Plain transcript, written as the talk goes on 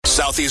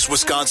Southeast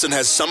Wisconsin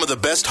has some of the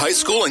best high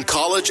school and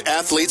college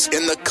athletes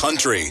in the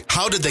country.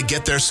 How did they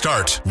get their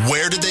start?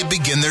 Where did they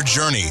begin their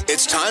journey?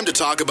 It's time to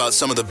talk about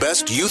some of the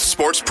best youth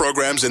sports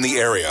programs in the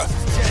area.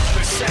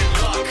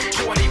 10% luck,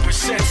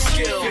 20%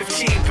 skill,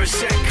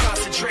 15%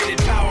 concentrated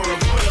power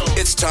of will.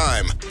 It's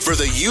time for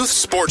the Youth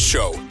Sports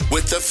Show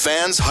with the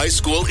Fans High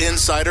School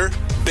insider,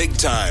 big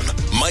time,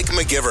 Mike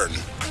McGivern.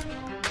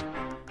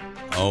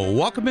 Oh,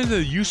 welcome into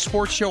the Youth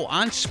Sports Show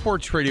on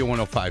Sports Radio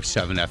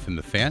 105.7 FM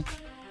The Fan.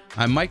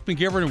 I'm Mike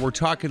McGivern, and we're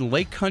talking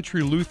Lake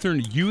Country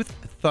Lutheran Youth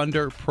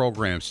Thunder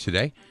programs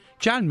today.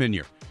 John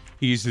Meunier,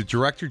 he's the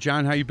director.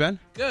 John, how you been?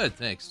 Good,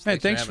 thanks. Hey,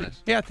 Thanks for having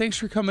us. Yeah, thanks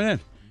for coming in.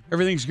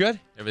 Everything's good?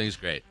 Everything's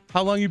great.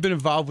 How long you been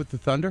involved with the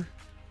Thunder?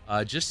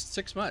 Just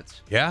 6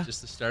 months. Yeah?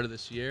 Just the start of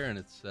this year, and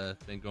it's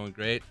been going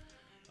great.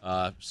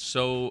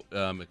 So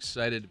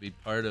excited to be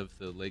part of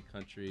the Lake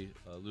Country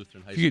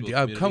Lutheran High School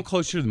community. Come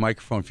closer to the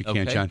microphone if you can,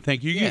 Okay. John.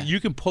 Thank you. Yeah. You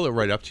can pull it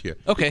right up to you.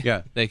 Okay.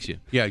 Yeah. Thanks you.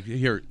 Yeah,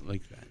 here,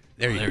 like that.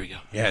 There we go.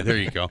 Yeah, there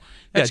you go. Yeah,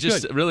 That's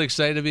just good. really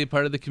excited to be a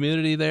part of the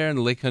community there in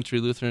the Lake Country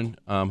Lutheran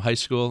High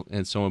School,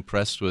 and so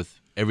impressed with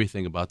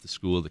everything about the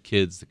school, the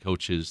kids, the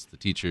coaches, the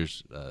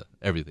teachers,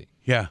 everything.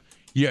 Yeah.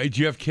 Do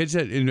you have kids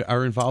that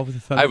are involved with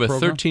the Thunder I have a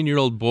program?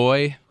 13-year-old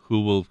boy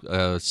who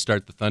will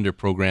start the Thunder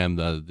program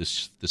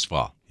this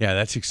fall. Yeah,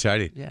 that's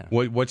exciting. Yeah.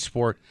 What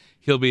sport?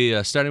 He'll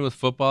be starting with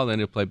football, then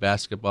he'll play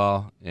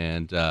basketball,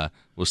 and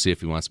we'll see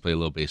if he wants to play a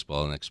little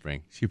baseball next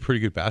spring. Is he a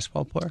pretty good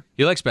basketball player?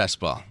 He likes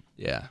basketball,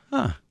 yeah.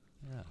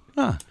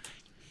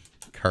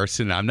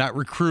 Carson, I'm not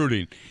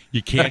recruiting.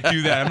 You can't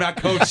do that. I'm not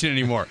coaching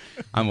anymore.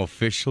 I'm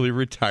officially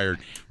retired.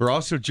 We're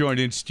also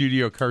joined in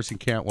studio, Carson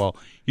Cantwell.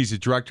 He's the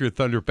director of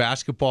Thunder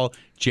basketball.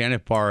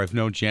 Janet Bahr, I've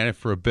known Janet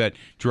for a bit,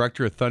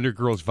 director of Thunder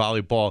girls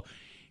volleyball,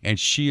 and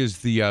she is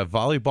the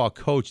volleyball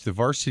coach, the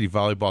varsity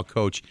volleyball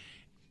coach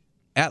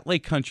at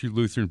Lake Country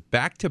Lutheran,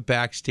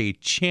 back-to-back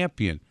state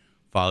champion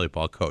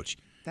volleyball coach.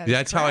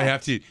 That's how I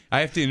have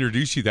to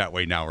introduce you that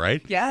way now,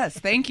 right? Yes,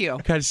 thank you.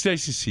 God, it's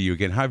nice to see you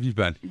again. How have you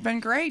been? Been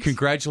great.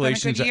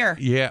 Congratulations. Been a good year.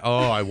 Yeah.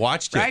 Oh, I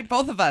watched it. Right?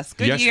 Both of us.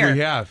 Good yes, year. we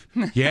have.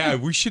 Yeah,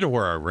 we should have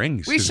wore our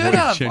rings. We should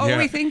have. What were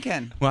we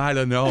thinking? Well, I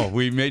don't know.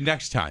 We made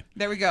next time.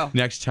 There we go.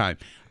 Next time.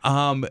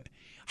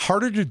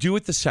 Harder to do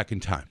it the second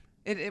time.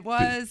 It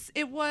was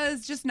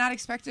just not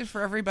expected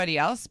for everybody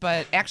else,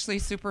 but actually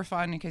super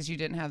fun because you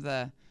didn't have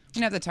the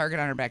target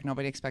on our back.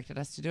 Nobody expected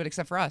us to do it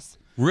except for us.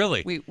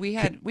 Really? We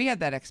had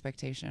that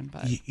expectation,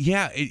 but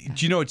yeah.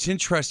 It's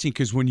interesting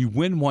because when you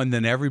win one,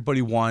 then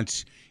everybody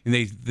wants, and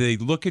they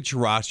look at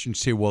your roster and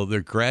say, well, they're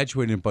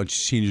graduating a bunch of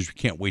seniors. We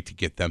can't wait to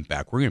get them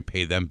back. We're going to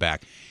pay them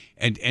back,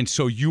 and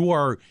so you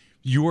are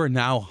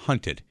now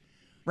hunted.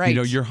 right.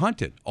 You're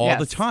hunted all Yes.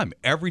 the time.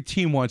 Every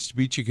team wants to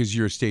beat you because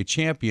you're a state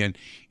champion,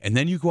 and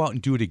then you go out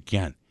and do it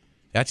again.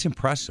 That's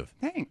impressive.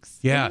 Thanks.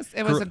 Yeah.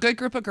 It was a good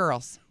group of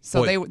girls,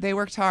 so Boy. they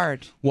worked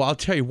hard. Well, I'll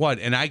tell you what,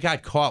 and I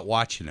got caught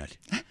watching it.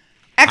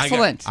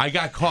 Excellent. I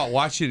got caught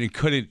watching it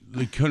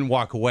and couldn't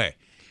walk away.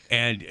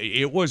 And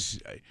it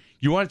was,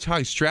 you want to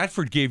talk,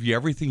 Stratford gave you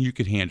everything you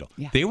could handle.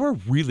 Yeah. They were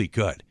really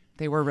good.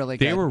 They were really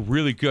good. They were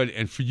really good.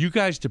 And for you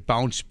guys to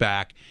bounce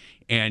back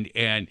and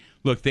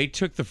look, they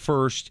took the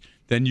first,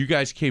 then you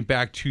guys came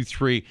back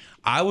 2-3.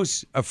 I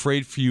was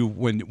afraid for you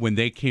when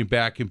they came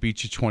back and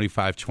beat you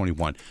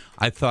 25-21.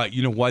 I thought,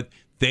 you know what?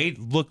 They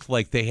looked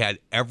like they had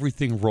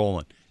everything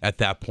rolling at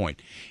that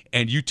point.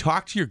 And you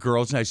talked to your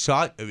girls, and I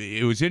saw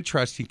it was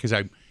interesting because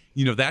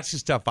that's the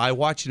stuff I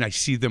watch, and I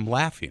see them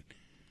laughing.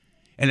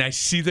 And I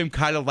see them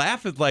kind of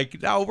laughing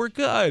like, no, we're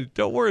good.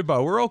 Don't worry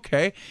about it. We're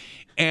okay.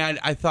 And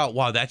I thought,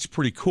 wow, that's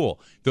pretty cool.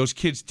 Those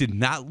kids did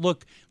not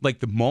look like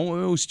the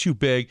moment was too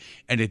big,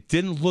 and it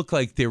didn't look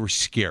like they were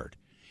scared.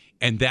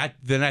 And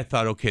then I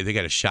thought, okay, they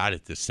got a shot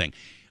at this thing.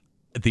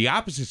 The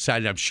opposite side,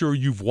 and I'm sure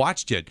you've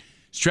watched it,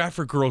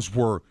 Stratford girls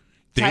were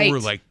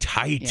like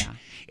tight. Yeah.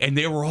 And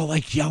they were all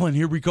like yelling,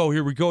 here we go.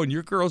 And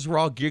your girls were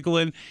all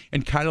giggling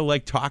and kind of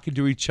like talking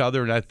to each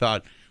other. And I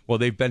thought, well,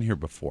 they've been here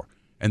before.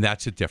 And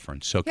that's a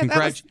difference. So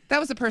congratulations. That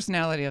was the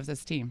personality of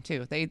this team,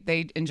 too.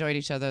 They enjoyed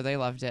each other. They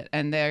loved it.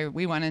 And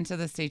we went into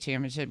the state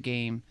championship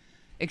game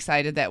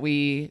excited that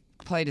we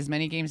played as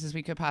many games as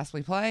we could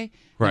possibly play.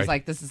 Right. It was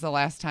like, this is the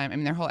last time. I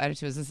mean, their whole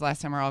attitude was, this is the last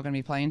time we're all going to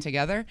be playing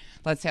together.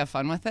 Let's have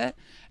fun with it.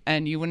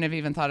 And you wouldn't have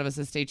even thought it was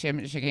a state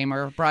championship game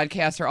or a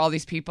broadcast or all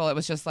these people. It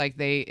was just like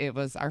it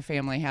was our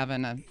family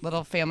having a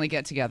little family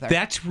get together.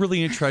 That's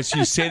really interesting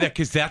you say that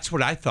because that's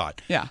what I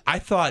thought. Yeah. I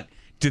thought,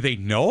 do they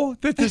know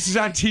that this is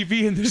on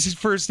TV and this is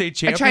for a state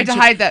I championship? tried to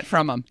hide that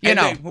from them,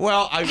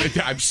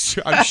 I'm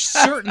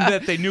certain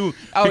that they knew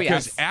Oh,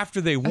 because yes.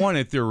 after they won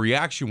it, their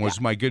reaction was,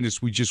 my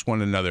goodness, we just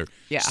won another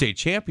state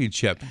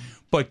championship.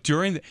 But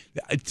during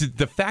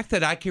the fact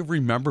that I can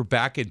remember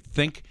back and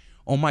think,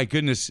 oh, my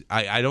goodness,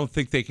 I don't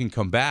think they can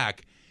come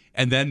back.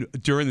 And then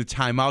during the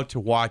timeout to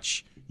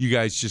watch you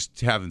guys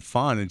just having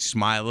fun and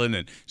smiling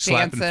and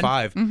slapping Dancing.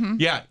 five. Mm-hmm.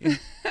 Yeah,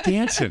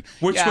 dancing,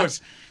 which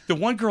was The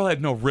one girl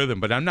had no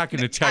rhythm, but I'm not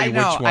going to tell I you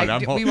know. which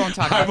one. We won't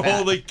talk about I'm that.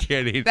 only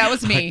kidding. That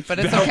was me, but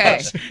it's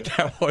okay.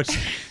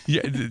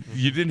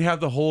 You didn't have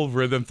the whole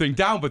rhythm thing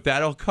down, but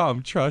that'll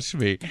come. Trust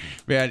me,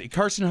 man.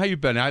 Carson, how you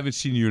been? I haven't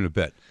seen you in a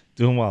bit.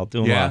 Doing well.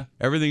 Yeah,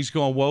 everything's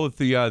going well with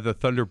the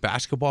Thunder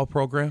basketball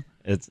program.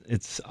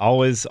 It's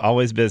always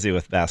busy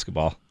with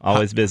basketball.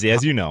 Always busy,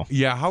 as you know.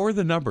 Yeah, how are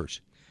the numbers?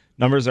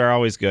 Numbers are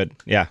always good.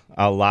 Yeah,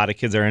 a lot of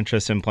kids are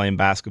interested in playing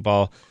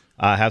basketball.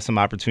 Have some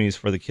opportunities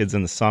for the kids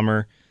in the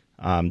summer.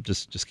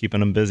 Just keeping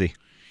them busy.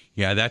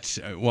 Yeah, that's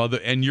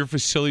and your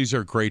facilities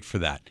are great for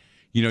that.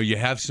 You know, you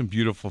have some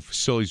beautiful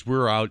facilities. We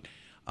were out.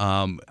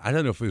 I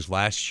don't know if it was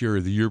last year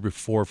or the year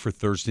before for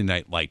Thursday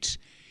Night Lights,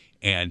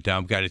 and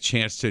got a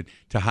chance to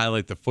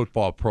highlight the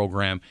football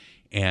program.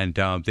 And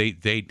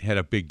they had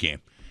a big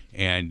game,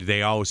 and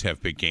they always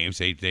have big games.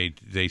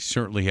 They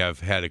certainly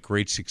have had a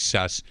great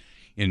success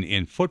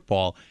in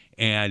football,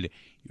 and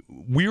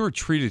we were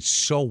treated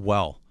so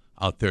well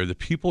out there. The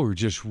people were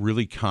just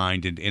really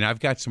kind, and I've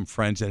got some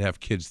friends that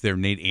have kids there.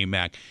 Nate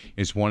Amack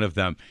is one of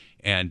them,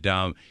 and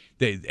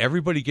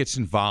everybody gets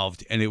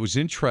involved, and it was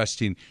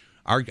interesting.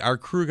 Our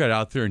crew got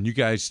out there, and you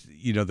guys,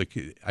 you know,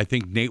 I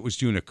think Nate was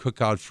doing a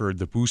cookout for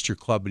the Booster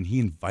Club, and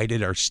he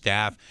invited our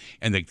staff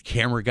and the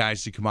camera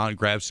guys to come out and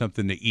grab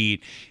something to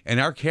eat. And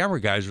our camera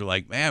guys were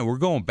like, "Man, we're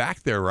going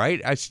back there,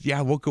 right?" I said,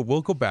 "Yeah, we'll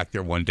go back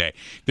there one day."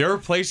 There are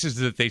places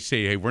that they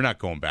say, "Hey, we're not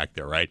going back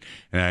there, right?"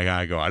 And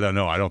I go, "I don't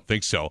know, I don't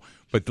think so."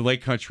 But the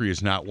Lake Country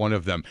is not one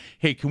of them.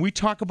 Hey, can we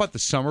talk about the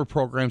summer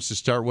programs to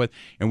start with?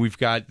 And we've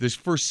got this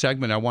first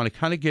segment. I want to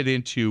kind of get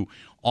into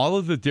all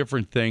of the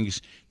different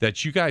things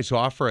that you guys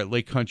offer at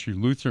Lake Country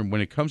Lutheran when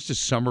it comes to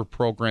summer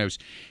programs,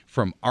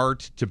 from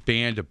art to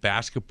band to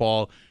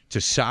basketball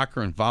to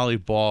soccer and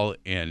volleyball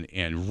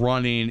and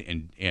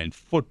running and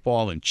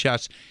football and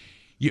chess.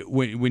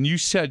 When you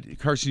said,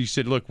 Carson, you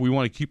said, look, we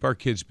want to keep our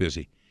kids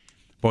busy.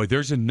 Boy,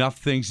 there's enough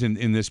things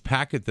in this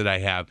packet that I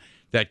have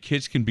that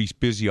kids can be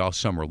busy all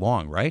summer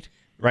long, right?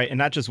 Right, and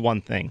not just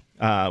one thing.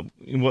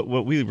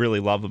 What we really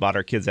love about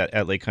our kids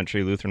at Lake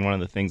Country Lutheran, one of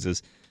the things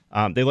is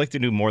they like to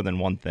do more than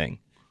one thing.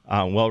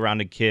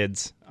 Well-rounded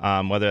kids,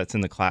 whether that's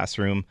in the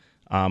classroom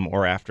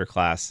or after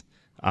class,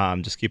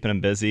 just keeping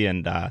them busy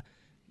and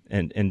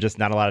just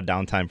not a lot of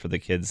downtime for the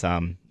kids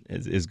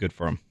is good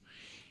for them.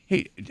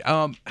 Hey,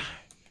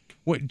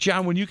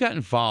 John, when you got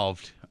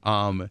involved,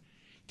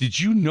 did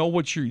you know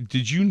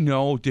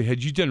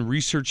had you done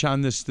research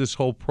on this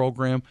whole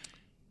program?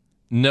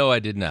 No, I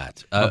did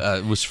not.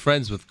 I was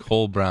friends with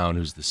Cole Brown,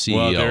 who's the CEO.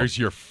 Well, there's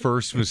your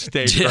first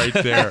mistake right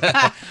there.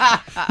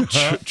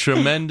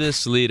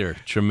 Tremendous leader.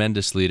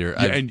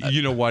 Yeah, and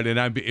you know what?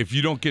 And if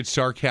you don't get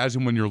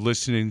sarcasm when you're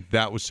listening,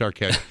 that was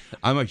sarcasm.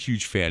 I'm a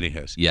huge fan of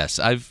his. Yes,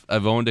 I've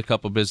owned a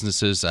couple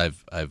businesses.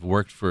 I've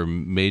worked for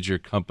major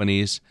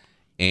companies,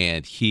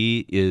 and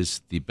he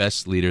is the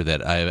best leader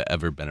that I've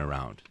ever been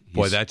around.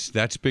 Boy,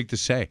 that's big to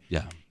say.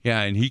 Yeah.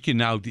 Yeah, and he can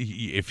now,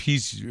 if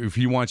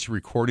he wants a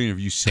recording of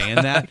you saying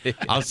that,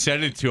 I'll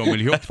send it to him,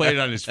 and he'll play it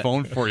on his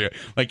phone for you.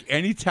 Like,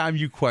 anytime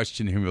you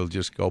question him, he'll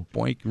just go,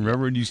 boink,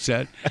 remember when you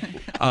said?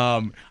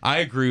 I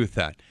agree with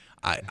that.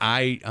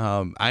 I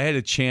had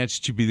a chance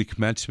to be the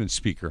commencement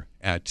speaker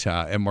at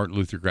Martin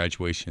Luther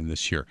graduation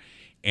this year.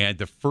 And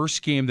the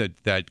first game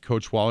that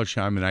Coach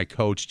Wallersheim and I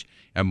coached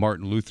at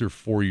Martin Luther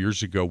 4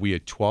 years ago, we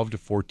had 12 to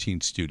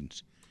 14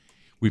 students.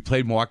 We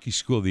played Milwaukee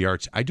School of the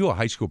Arts. I do a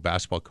high school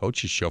basketball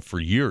coaches show for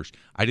years.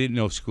 I didn't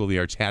know School of the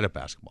Arts had a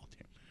basketball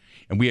team.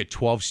 And we had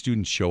 12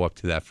 students show up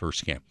to that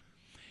first game.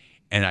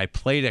 And I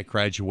played at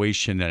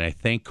graduation, and I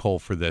thank Cole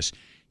for this.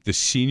 The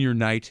senior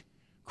night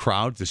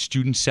crowd, the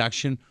student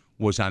section,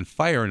 was on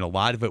fire, and a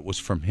lot of it was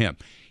from him.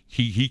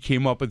 He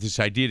came up with this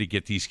idea to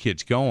get these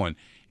kids going,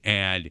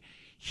 and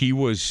he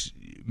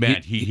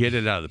hit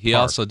it out of the park. He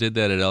also did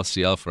that at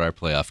LCL for our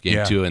playoff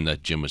game, too, and the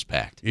gym was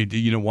packed.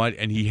 You know what?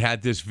 And he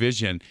had this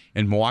vision.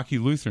 And Milwaukee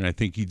Lutheran, I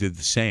think he did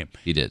the same.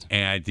 He did.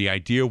 And the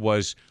idea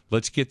was,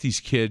 let's get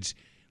these kids,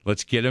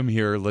 let's get them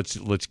here, let's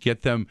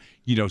get them,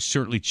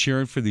 certainly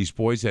cheering for these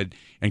boys and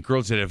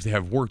girls that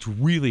have worked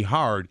really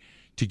hard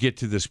to get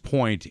to this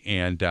point.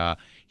 And,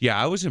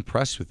 I was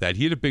impressed with that.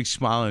 He had a big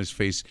smile on his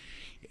face.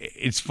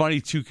 It's funny,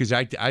 too, because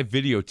I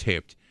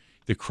videotaped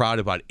the crowd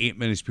about 8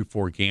 minutes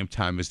before game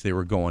time as they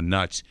were going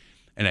nuts.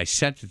 And I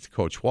sent it to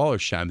Coach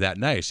Wallersheim that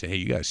night. I said, hey,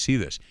 you got to see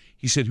this.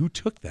 He said, who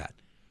took that?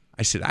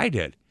 I said, I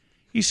did.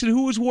 He said,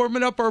 who was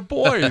warming up our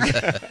boys?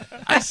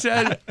 I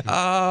said,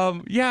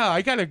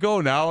 I got to go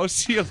now. I'll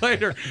see you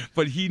later.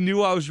 But he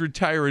knew I was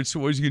retiring,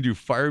 so what was he going to do,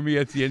 fire me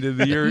at the end of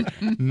the year?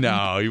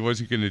 No, he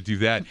wasn't going to do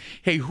that.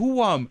 Hey,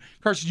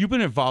 Carson, you've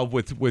been involved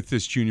with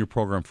this junior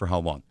program for how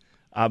long?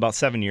 About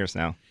 7 years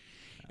now.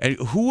 And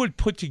who would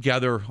put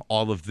together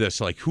all of this?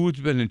 Like, who has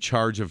been in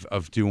charge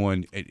of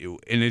doing it?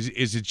 And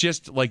is it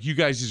just like you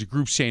guys as a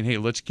group saying, hey,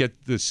 let's get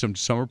some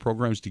summer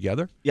programs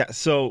together? Yeah,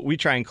 so we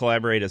try and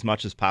collaborate as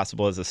much as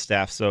possible as a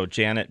staff. So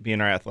Janet,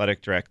 being our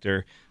athletic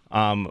director,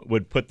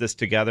 would put this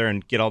together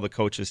and get all the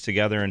coaches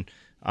together. And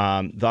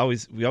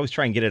we always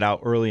try and get it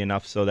out early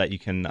enough so that you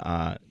can,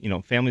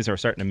 families are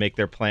starting to make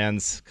their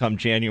plans come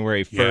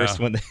January 1st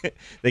when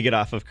they get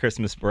off of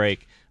Christmas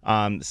break.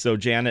 So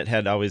Janet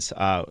had always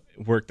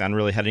worked on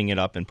really heading it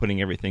up and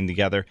putting everything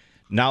together.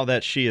 Now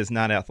that she is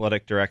not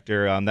athletic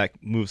director, that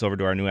moves over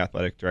to our new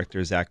athletic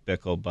director, Zach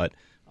Bickle. But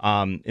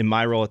in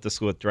my role at the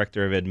school with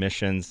director of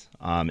admissions,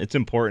 it's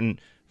important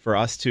for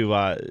us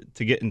to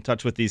get in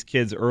touch with these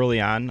kids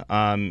early on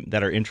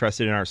that are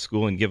interested in our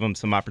school and give them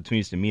some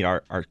opportunities to meet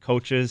our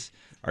coaches,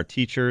 our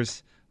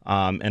teachers,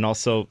 and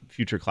also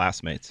future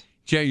classmates.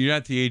 Jen, you're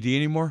not the AD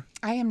anymore?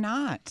 I am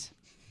not.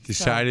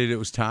 Decided it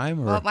was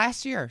time? Or? Well,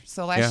 last year.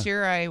 So last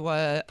year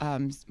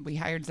we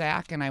hired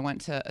Zach and I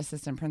went to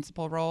assistant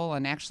principal role.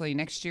 And actually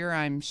next year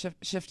I'm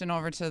shifting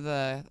over to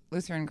the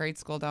Lutheran grade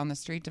school down the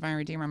street, Divine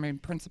Redeemer. I'm a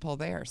principal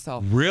there.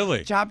 So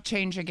really? Job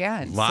change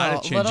again. A lot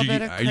of change.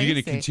 Are you going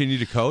to continue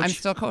to coach? I'm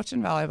still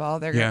coaching volleyball.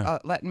 They're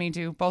letting me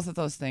do both of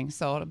those things.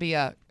 So it'll be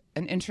an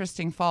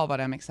interesting fall, but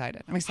I'm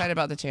excited. I'm excited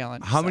about the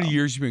challenge. How many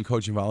years have you been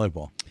coaching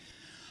volleyball?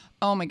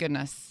 Oh, my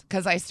goodness.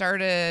 Because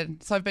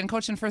I've been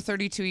coaching for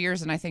 32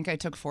 years, and I think I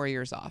took 4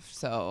 years off.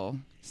 So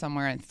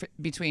somewhere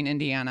between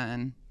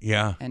Indiana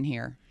and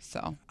here.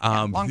 So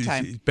long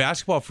time.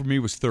 Basketball for me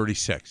was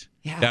 36.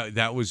 Yeah.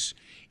 That was.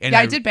 And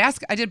I did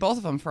I did both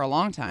of them for a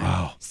long time.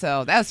 Wow.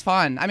 So that was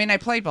fun. I mean, I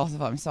played both of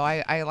them, so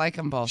I like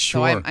them both.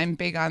 Sure. So I'm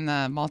big on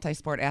the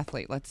multi-sport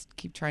athlete. Let's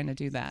keep trying to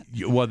do that.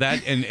 Well,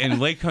 that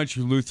and Lake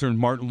Country Lutheran,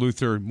 Martin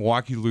Lutheran,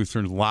 Milwaukee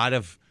Lutheran, a lot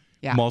of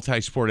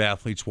multi-sport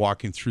athletes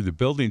walking through the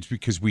buildings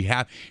because we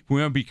want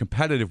to be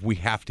competitive. We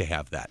have to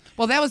have that.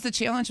 Well, that was the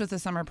challenge with the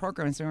summer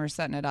programs when we were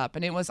setting it up,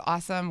 and it was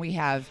awesome. We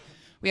have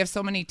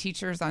so many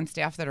teachers on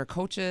staff that are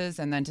coaches,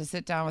 and then to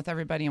sit down with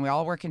everybody and we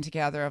all working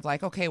together of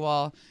like, okay,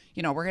 well,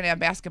 we're going to have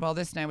basketball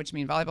this night, which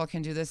means volleyball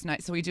can do this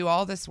night. So we do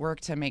all this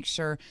work to make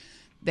sure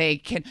they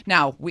can.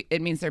 Now,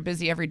 it means they're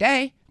busy every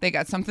day. They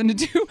got something to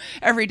do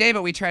every day,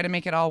 but we try to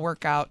make it all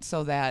work out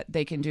so that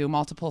they can do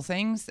multiple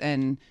things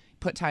and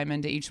put time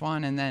into each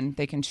one, and then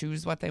they can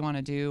choose what they want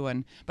to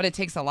do. But it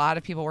takes a lot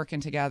of people working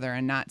together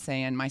and not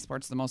saying my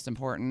sport's the most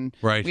important.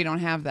 Right. We don't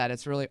have that.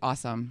 It's really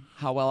awesome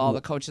how well all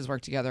the coaches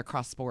work together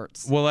across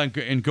sports. Well,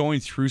 and going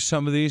through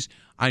some of these,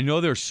 I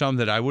know there's some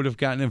that I would have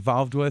gotten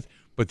involved with,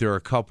 but there are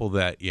a couple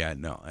that,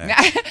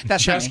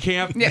 That's chess funny.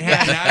 camp.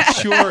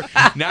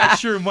 Not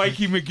sure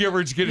Mikey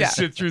McGivern's going to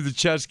sit through the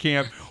chess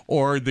camp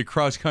or the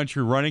cross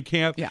country running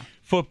camp. Yeah.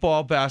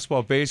 Football,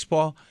 basketball,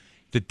 baseball.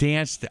 The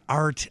dance, the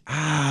art,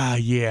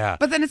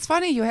 But then it's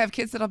funny, you have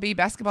kids that'll be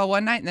basketball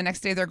one night and the next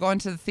day they're going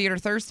to the theater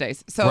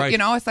Thursdays. So,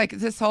 it's like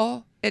this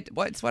whole,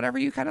 it's whatever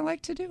you kind of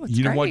like to do. It's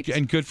you know great. what,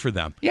 and good for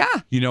them. Yeah.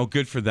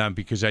 Good for them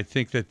because I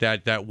think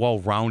that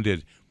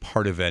well-rounded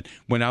part of it.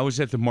 When I was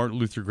at the Martin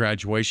Luther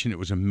graduation, it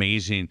was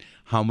amazing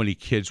how many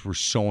kids were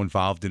so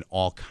involved in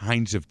all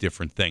kinds of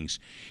different things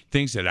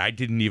that I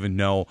didn't even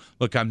know.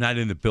 Look, I'm not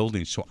in the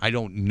building, so I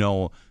don't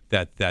know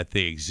that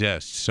they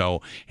exist.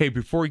 So, hey,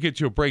 before we get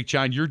to a break,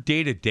 John, your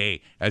day-to-day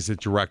as a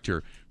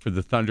director for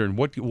the Thunder, and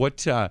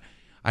what I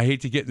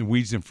hate to get in the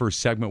weeds in the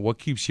first segment, what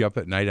keeps you up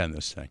at night on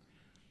this thing?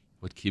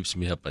 What keeps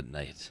me up at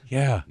night?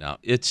 Yeah. Now,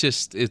 it's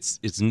just,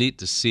 it's neat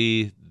to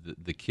see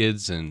the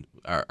kids, and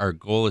our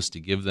goal is to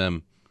give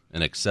them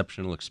an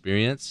exceptional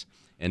experience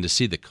and to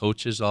see the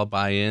coaches all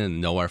buy in and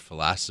know our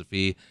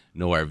philosophy,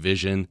 know our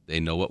vision, they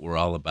know what we're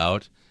all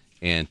about,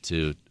 and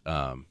to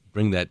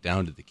bring that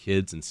down to the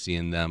kids and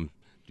seeing them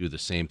do the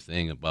same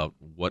thing about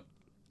what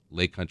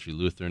Lake Country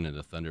Lutheran and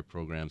the Thunder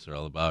programs are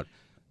all about.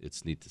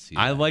 It's neat to see.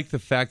 I that. like the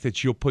fact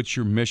that you'll put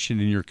your mission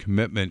and your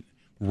commitment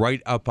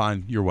right up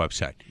on your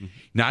website. Mm-hmm.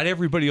 Not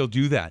everybody will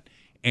do that.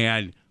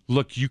 And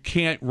look, you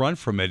can't run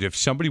from it. If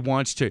somebody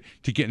wants to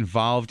get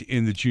involved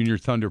in the Junior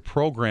Thunder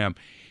program,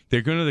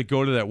 they're going to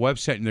go to that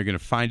website and they're going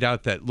to find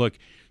out that, look,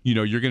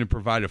 you're going to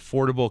provide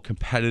affordable,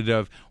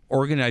 competitive,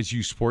 organized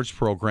youth sports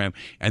program.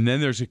 And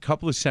then there's a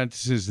couple of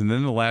sentences, and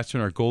then the last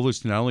one, our goal is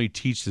to not only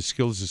teach the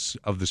skills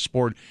of the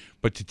sport,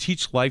 but to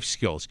teach life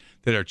skills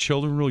that our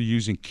children will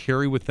use and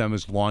carry with them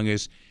as long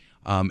as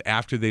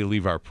after they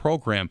leave our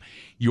program.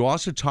 You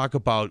also talk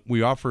about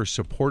we offer a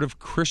supportive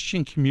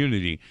Christian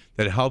community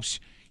that helps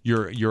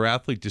your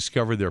athlete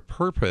discover their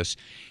purpose.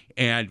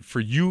 And for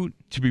you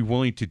to be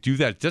willing to do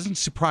that, it doesn't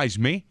surprise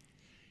me,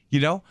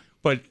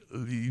 but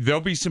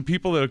there'll be some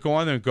people that'll go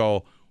on there and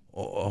go,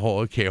 oh,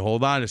 okay,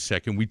 hold on a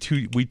second. We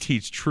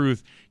teach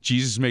truth.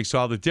 Jesus makes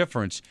all the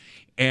difference.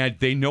 And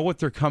they know what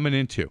they're coming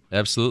into.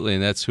 Absolutely,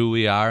 and that's who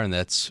we are, and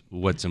that's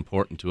what's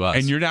important to us.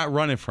 And you're not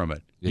running from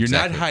it. Exactly. You're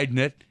not hiding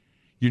it.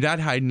 You're not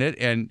hiding it.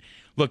 And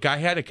look, I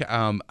had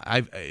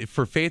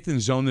for Faith in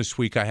Zone this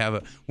week, I have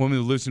a woman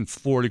who lives in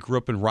Florida, grew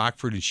up in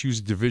Rockford, and she was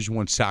a Division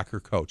I soccer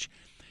coach.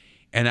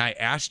 And I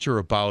asked her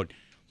about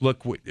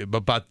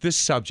this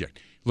subject.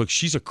 Look,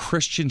 she's a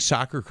Christian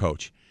soccer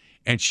coach.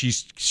 And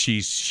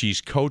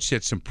she's coached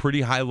at some pretty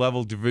high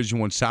level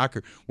Division I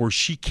soccer where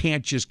she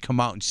can't just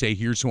come out and say,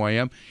 "Here's who I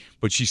am,"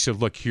 but she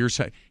said, "Look,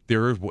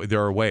 there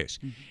are ways,"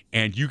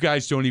 and you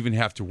guys don't even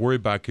have to worry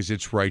about it because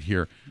it's right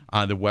here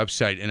on the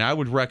website. And I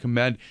would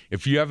recommend,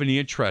 if you have any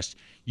interest,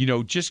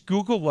 just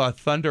Google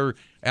Thunder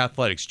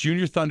Athletics,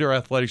 Junior Thunder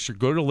Athletics, or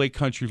go to Lake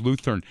Country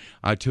Lutheran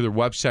to their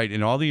website,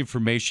 and all the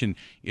information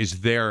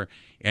is there,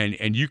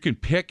 and you can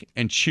pick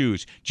and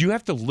choose. Do you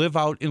have to live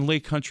out in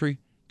Lake Country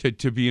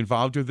to be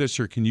involved with this,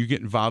 or can you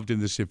get involved in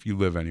this if you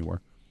live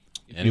anywhere?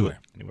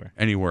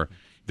 Anywhere.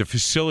 The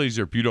facilities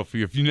are beautiful.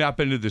 If you've not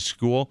been to the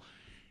school,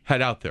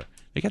 head out there.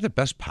 They got the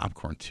best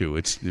popcorn, too.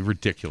 It's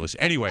ridiculous.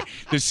 Anyway,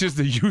 this is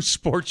the Youth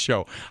Sports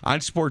Show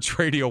on Sports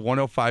Radio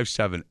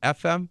 105.7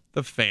 FM,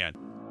 The Fan.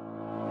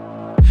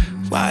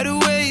 Wide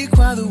awake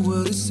while the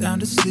world is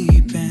sound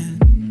asleep,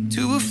 and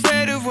too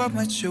afraid of what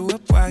might show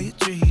up while you're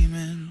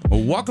dreaming.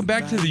 Well, welcome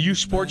back to the Youth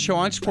Sports Show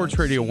on Sports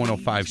Radio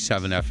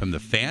 105.7 FM, The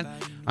Fan.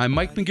 I'm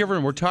Mike McGivern,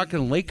 and we're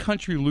talking Lake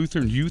Country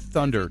Lutheran Youth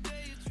Thunder.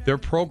 Their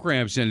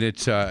programs, and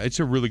it's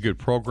a really good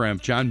program.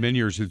 John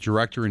Meunier is the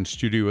director in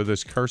studio with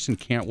us. Carson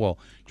Cantwell,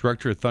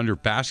 director of Thunder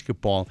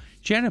basketball.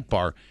 Janet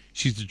Bahr,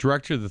 she's the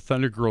director of the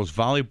Thunder girls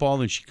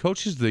volleyball, and she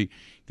coaches the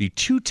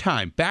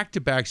two-time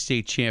back-to-back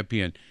state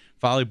champion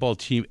volleyball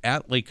team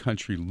at Lake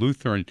Country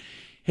Lutheran.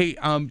 Hey,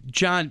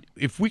 John,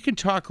 if we can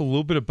talk a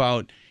little bit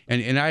about,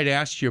 and I'd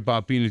asked you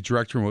about being a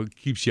director and what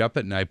keeps you up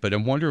at night, but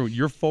I'm wondering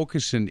your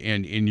focus and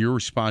your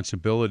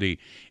responsibility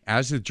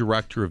as the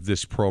director of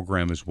this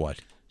program is what?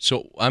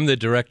 So I'm the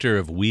director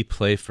of We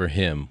Play for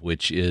Him,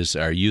 which is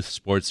our youth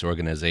sports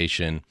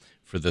organization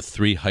for the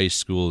 3 high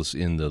schools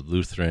in the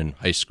Lutheran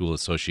High School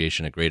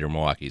Association of Greater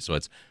Milwaukee. So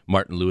it's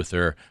Martin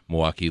Luther,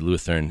 Milwaukee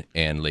Lutheran,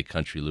 and Lake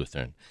Country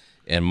Lutheran.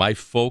 And my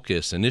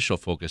initial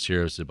focus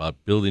here is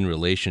about building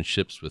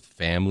relationships with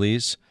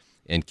families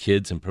and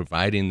kids and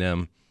providing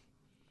them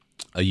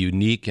a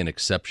unique and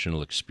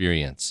exceptional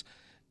experience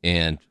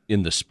and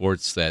in the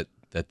sports that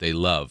they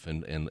love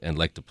and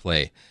like to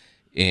play.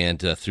 And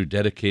through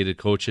dedicated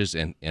coaches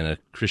and a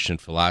Christian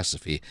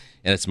philosophy.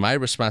 And it's my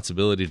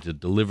responsibility to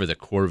deliver the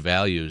core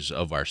values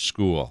of our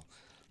school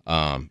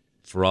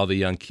for all the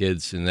young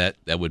kids, and that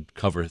would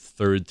cover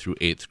 3rd through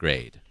 8th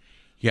grade.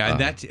 Yeah,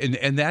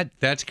 and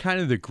that's kind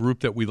of the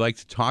group that we like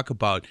to talk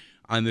about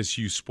on this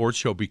youth sports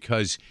show,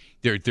 because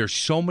there's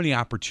so many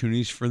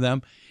opportunities for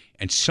them,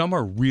 and some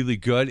are really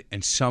good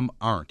and some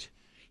aren't.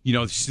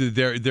 So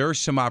there are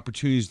some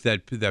opportunities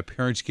that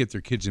parents get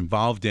their kids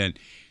involved in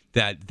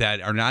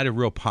that are not a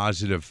real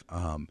positive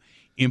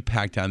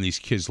impact on these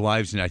kids'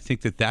 lives, and I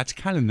think that's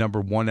kind of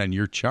number one on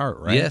your chart,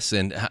 right? Yes,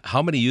 and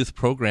how many youth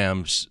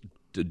programs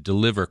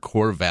deliver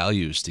core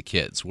values to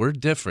kids? We're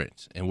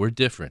different, and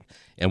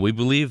we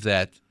believe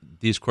that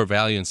these core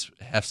values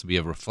have to be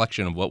a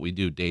reflection of what we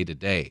do day to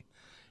day,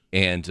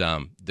 and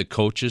the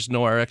coaches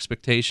know our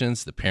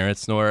expectations, the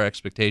parents know our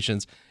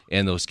expectations,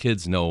 and those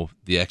kids know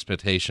the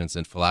expectations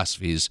and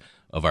philosophies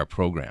of our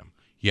program.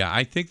 Yeah,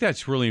 I think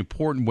that's really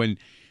important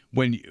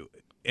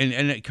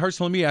and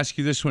Carson, let me ask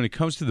you this: when it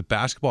comes to the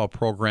basketball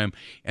program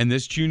and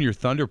this Junior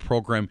Thunder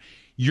program,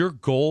 your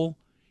goal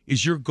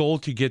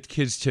to get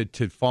kids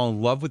to fall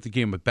in love with the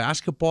game of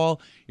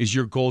basketball? Is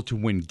your goal to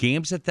win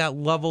games at that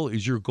level?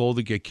 Is your goal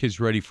to get kids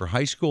ready for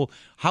high school?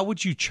 How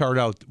would you chart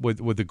out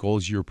what the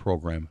goals of your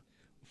program?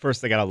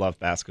 First, they gotta love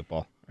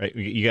basketball, right?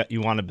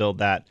 You want to build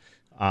that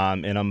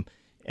in them,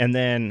 and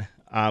then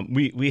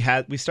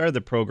we started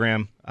the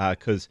program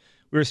because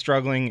we were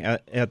struggling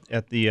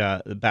at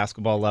the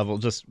basketball level.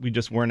 We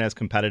just weren't as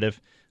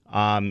competitive,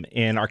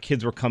 and our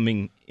kids were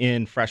coming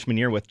in freshman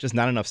year with just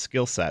not enough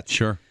skill sets.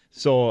 Sure.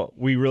 So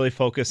we really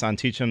focus on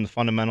teaching them the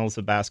fundamentals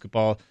of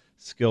basketball,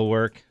 skill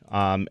work,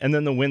 and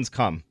then the wins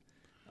come.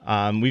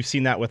 We've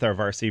seen that with our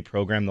varsity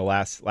program the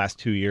last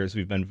 2 years.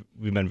 We've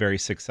been very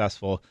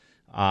successful,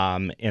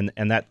 and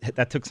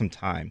that took some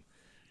time.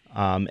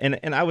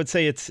 And I would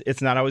say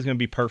it's not always going to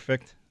be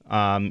perfect.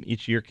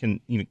 Each year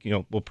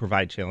will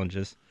provide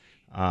challenges.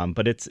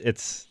 But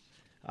it's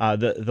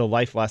the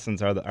life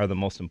lessons are the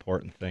most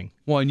important thing.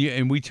 Well,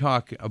 and we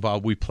talk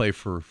about We Play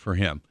for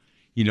Him.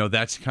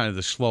 That's kind of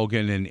the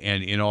slogan, and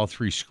in all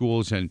 3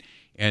 schools, and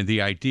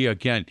the idea,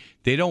 again,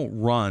 they don't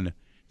run.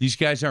 These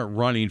guys aren't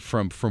running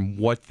from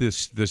what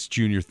this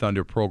Junior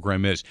Thunder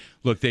program is.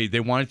 Look, they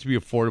want it to be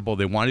affordable.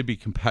 They want to be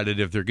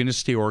competitive. They're going to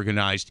stay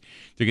organized.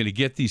 They're going to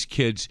get these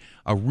kids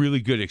a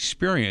really good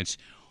experience.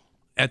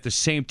 At the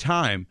same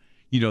time,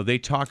 they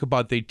talk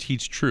about they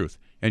teach truth.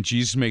 And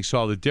Jesus makes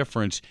all the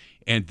difference,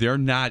 and they're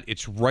not.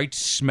 It's right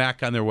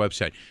smack on their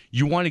website.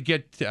 You want to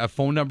get a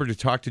phone number to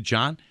talk to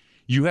John?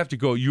 You have to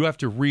go. You have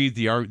to read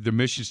the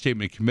mission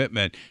statement of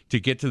commitment to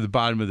get to the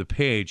bottom of the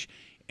page.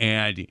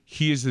 And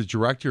he is the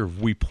director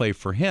of We Play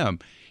for Him.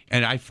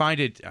 And I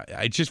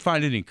just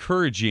find it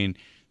encouraging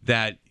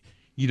that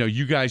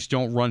you guys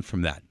don't run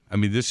from that. I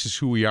mean, this is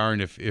who we are,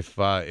 and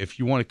if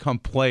you want to come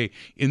play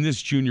in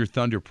this Junior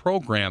Thunder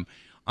program,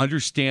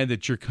 understand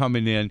that you're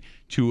coming in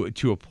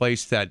to a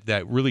place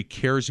that really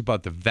cares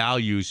about the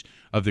values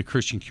of the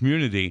Christian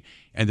community,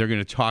 and they're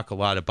going to talk a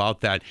lot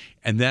about that.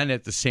 And then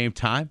at the same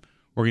time,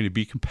 we're going to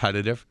be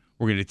competitive.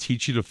 We're going to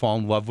teach you to fall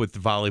in love with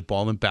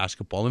volleyball and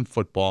basketball and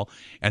football,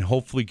 and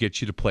hopefully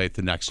get you to play at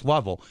the next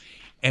level.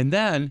 And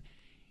then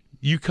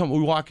we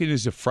walk in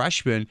as a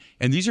freshman,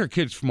 and these are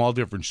kids from all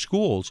different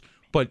schools,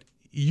 but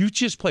you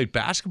just played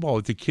basketball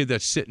with the kid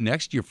that's sitting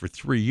next to you for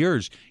 3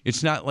 years.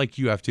 It's not like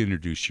you have to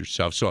introduce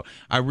yourself. So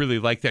I really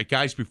like that.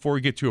 Guys, before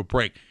we get to a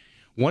break,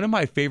 one of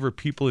my favorite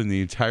people in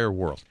the entire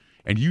world,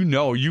 and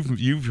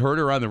you've heard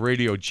her on the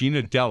radio,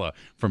 Gina Della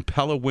from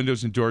Pella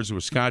Windows and Doors of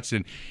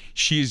Wisconsin.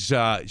 She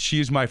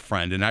is my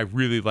friend, and I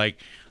really like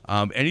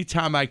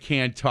anytime I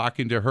can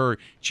talking to her.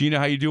 Gina,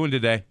 how you doing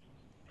today?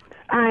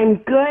 I'm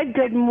good.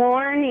 Good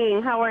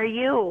morning. How are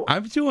you?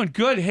 I'm doing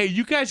good. Hey,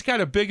 you guys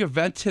got a big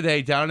event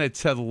today down at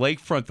the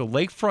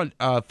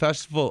Lakefront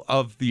Festival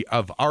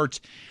of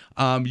Arts.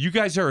 You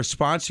guys are a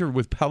sponsor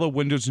with Pella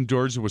Windows and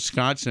Doors of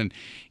Wisconsin,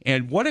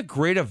 and what a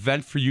great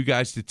event for you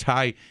guys to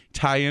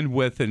tie in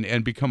with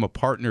and become a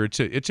partner. It's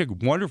a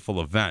wonderful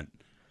event.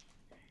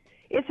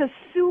 It's a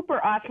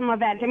super awesome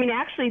event. I mean,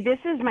 actually, this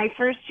is my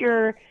first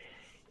year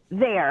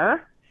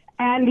there.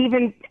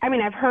 And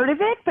I've heard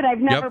of it, but I've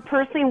never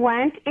personally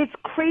went. It's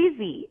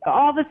crazy.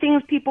 All the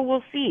things people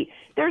will see.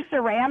 There's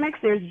ceramics.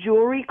 There's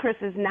jewelry. Chris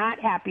is not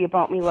happy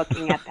about me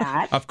looking at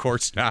that. Of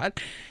course not.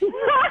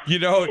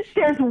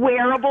 There's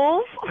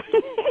wearables.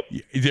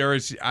 There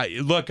is.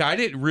 Look, I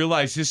didn't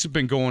realize this has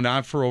been going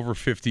on for over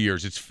 50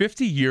 years. It's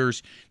 50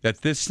 years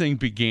that this thing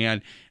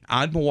began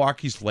on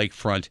Milwaukee's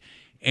lakefront.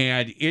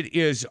 And it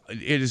is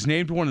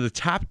named one of the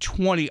top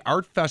 20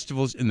 art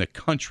festivals in the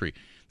country.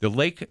 The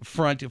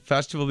Lakefront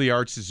Festival of the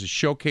Arts is a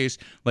showcase,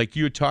 like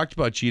you had talked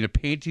about, Gina,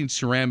 painting,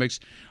 ceramics,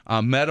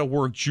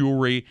 metalwork,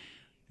 jewelry.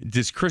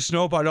 Does Chris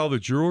know about all the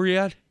jewelry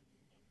yet?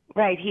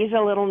 Right. He's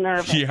a little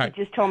nervous. Yeah. He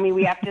just told me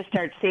we have to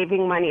start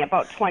saving money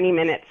about 20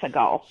 minutes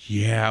ago.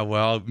 Yeah,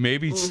 well,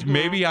 maybe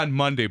on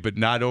Monday, but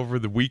not over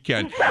the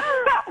weekend.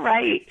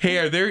 Right. Hey,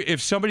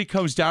 if somebody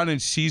comes down and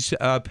sees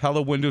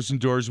Pella Windows and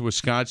Doors of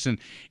Wisconsin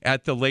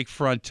at the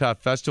Lakefront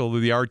Festival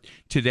of the Art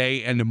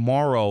today and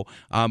tomorrow,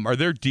 are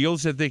there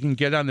deals that they can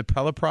get on the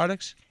Pella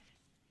products?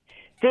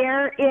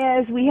 There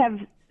is. We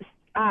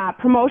have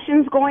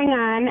promotions going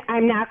on.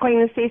 I'm not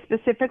going to say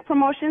specific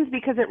promotions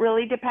because it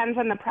really depends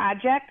on the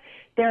project.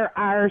 There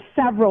are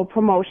several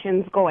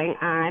promotions going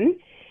on,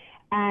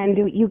 and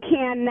you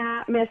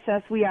cannot miss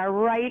us. We are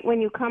right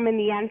when you come in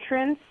the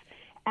entrance.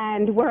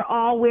 And we're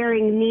all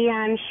wearing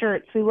neon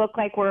shirts. We look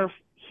like we're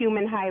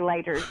human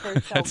highlighters.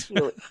 They're so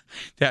cute.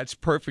 That's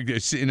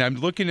perfect. And I'm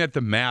looking at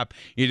the map.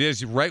 It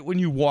is right when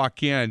you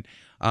walk in.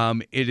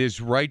 It is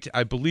right,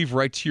 I believe,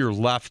 right to your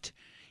left,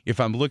 if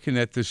I'm looking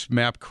at this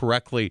map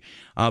correctly.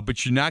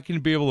 But you're not going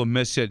to be able to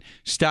miss it.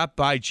 Stop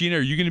by. Gina,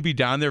 are you going to be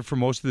down there for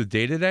most of the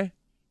day today?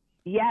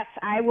 Yes,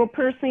 I will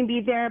personally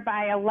be there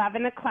by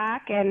 11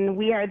 o'clock, and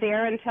we are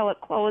there until it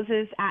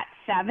closes at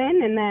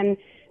 7, and then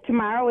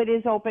tomorrow it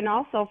is open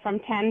also from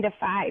 10 to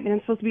 5, and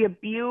it's supposed to be a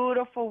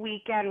beautiful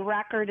weekend,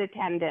 record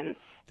attendance.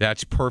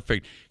 That's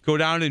perfect. Go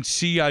down and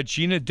see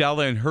Gina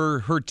Della and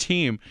her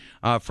team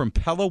from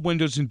Pella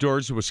Windows and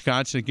Doors of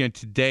Wisconsin. Again,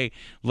 today,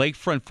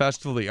 Lakefront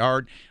Festival of the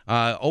Art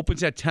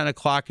opens at 10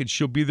 o'clock, and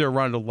she'll be there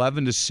around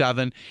 11 to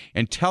 7.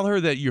 And tell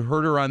her that you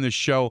heard her on the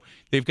show.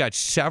 They've got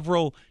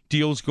several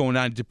deals going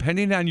on,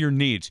 depending on your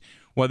needs,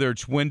 whether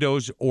it's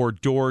windows or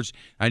doors.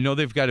 I know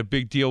they've got a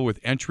big deal with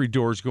entry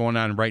doors going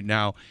on right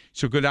now.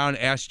 So go down and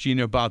ask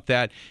Gina about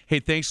that. Hey,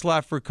 thanks a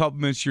lot for a couple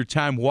minutes of your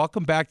time.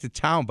 Welcome back to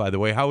town, by the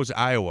way. How was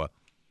Iowa?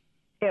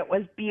 It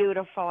was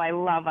beautiful. I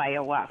love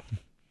Iowa.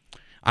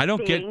 I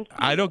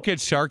don't get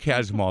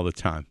sarcasm all the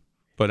time,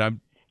 but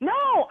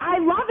No, I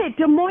love it.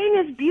 Des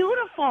Moines is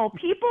beautiful.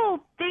 People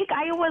think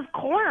Iowa's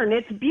corn.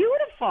 It's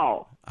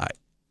beautiful.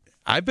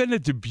 I've been to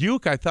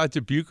Dubuque. I thought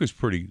Dubuque was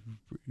pretty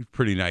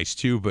nice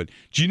too. But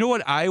do you know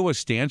what Iowa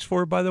stands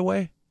for, by the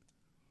way?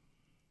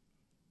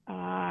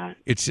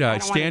 It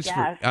stands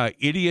for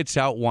idiots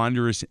out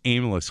wanderers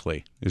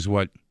aimlessly.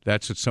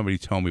 That's what somebody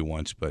told me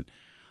once. But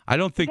I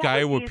don't think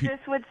Iowa people. Jesus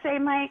would say,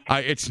 Mike.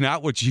 It's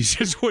not what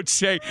Jesus would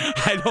say.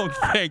 I don't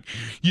think.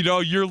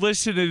 You're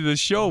listening to the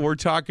show. We're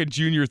talking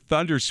Junior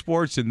Thunder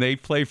sports, and they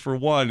play for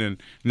one.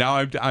 And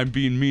now I'm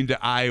being mean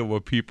to Iowa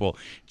people.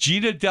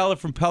 Gina Della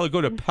from Pella.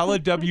 Go to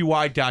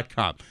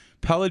PellaWI.com.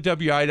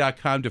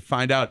 PellaWI.com to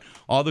find out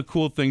all the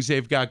cool things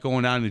they've got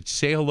going on, and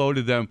say hello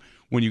to them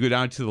when you go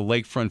down to the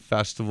Lakefront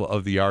Festival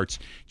of the Arts.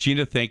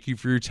 Gina, thank you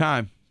for your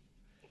time.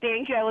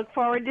 Thank you. I look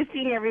forward to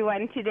seeing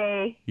everyone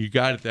today. You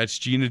got it. That's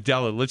Gina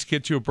Della. Let's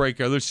get to a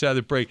break. Our other side of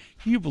the break.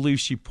 Can you believe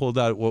she pulled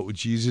out "What Would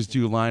Jesus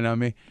Do" line on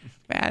me?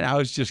 Man, I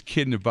was just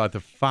kidding about the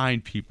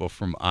fine people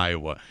from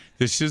Iowa.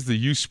 This is the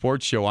Youth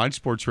Sports Show on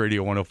Sports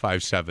Radio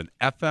 105.7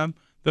 FM,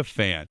 The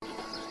Fan.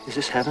 Is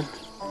this heaven?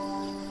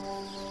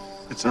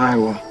 It's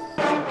Iowa.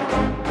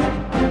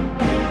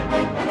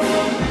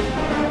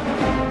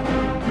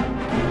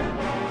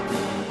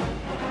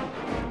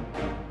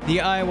 The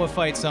Iowa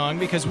fight song,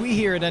 because we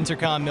here at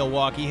Entercom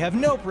Milwaukee have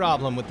no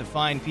problem with the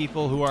fine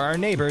people who are our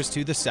neighbors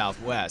to the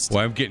southwest.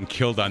 Well, I'm getting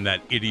killed on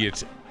that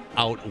idiots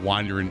out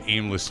wandering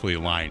aimlessly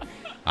line.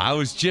 I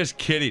was just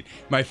kidding.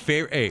 My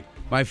favorite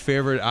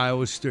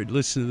Iowa story.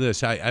 Listen to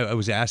this. I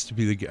was asked to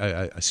be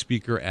a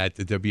speaker at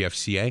the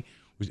WFCA,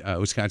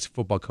 Wisconsin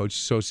Football Coaches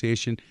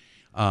Association.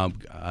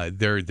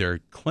 Their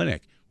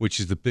clinic, which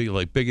is the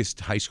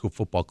biggest high school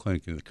football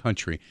clinic in the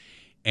country,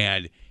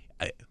 and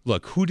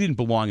look, who didn't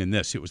belong in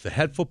this? It was the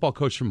head football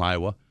coach from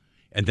Iowa,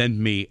 and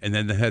then me, and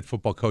then the head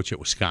football coach at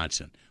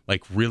Wisconsin.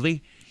 Like,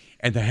 really?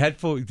 And the head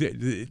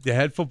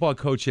football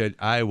coach at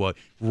Iowa,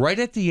 right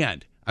at the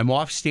end, I'm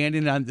off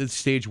standing on the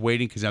stage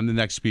waiting because I'm the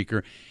next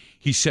speaker.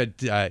 He said,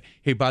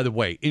 hey, by the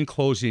way, in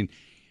closing,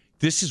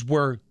 this is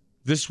where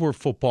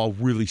football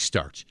really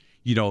starts.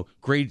 You know,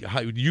 grade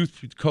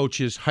youth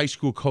coaches, high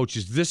school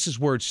coaches, this is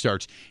where it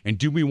starts. And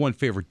do me one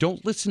favor.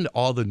 Don't listen to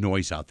all the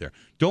noise out there.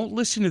 Don't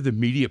listen to the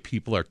media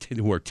people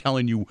who are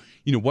telling you,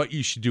 you know, what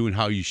you should do and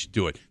how you should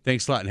do it.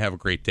 Thanks a lot and have a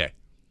great day.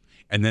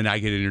 And then I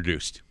get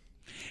introduced.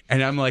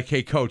 And I'm like,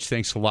 hey, coach,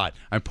 thanks a lot.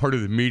 I'm part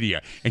of the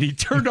media. And he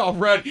turned all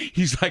red.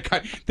 He's like,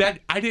 I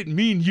didn't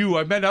mean you.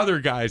 I meant other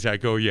guys. I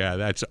go, yeah,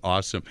 that's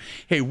awesome.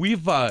 Hey,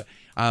 we've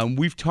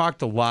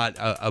talked a lot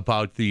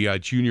about the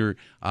Junior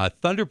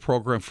Thunder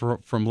program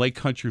from Lake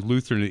Country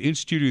Lutheran. In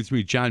studio with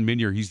me, John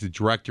Meunier, he's the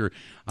director.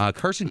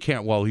 Carson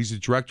Cantwell, he's the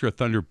director of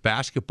Thunder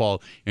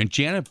basketball. And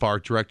Janet Bahr,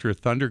 director of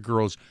Thunder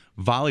girls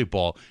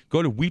volleyball.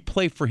 Go to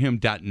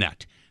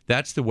weplayforhim.net.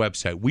 That's the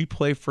website,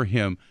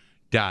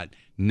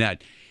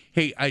 weplayforhim.net.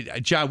 Hey,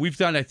 John, we've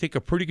done, I think,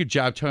 a pretty good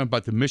job talking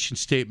about the mission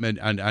statement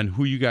on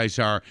who you guys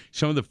are,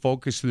 some of the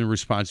focus and the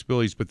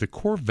responsibilities, but the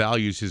core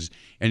values is,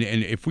 and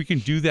if we can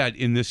do that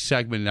in this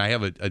segment, and I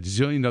have a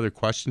zillion other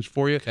questions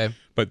for you, okay.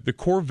 But the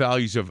core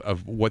values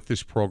of what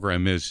this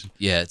program is.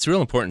 Yeah, it's real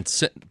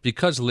important.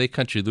 Because Lake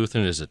Country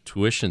Lutheran is a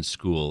tuition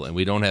school and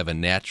we don't have a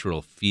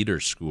natural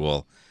feeder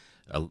school,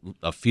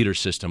 a feeder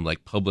system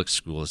like public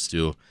schools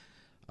do,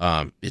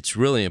 it's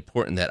really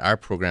important that our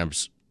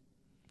programs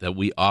that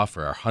we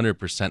offer are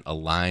 100%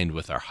 aligned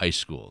with our high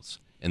schools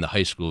and the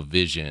high school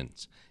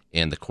visions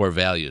and the core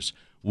values,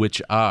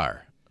 which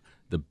are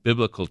the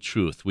biblical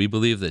truth. We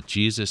believe that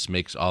Jesus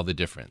makes all the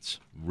difference.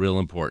 Real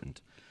important.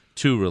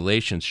 2,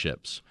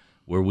 relationships,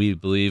 where we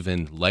believe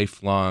in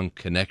lifelong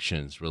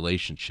connections,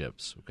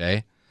 relationships,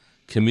 okay?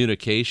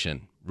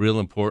 Communication, real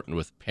important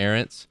with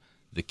parents,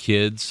 the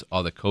kids,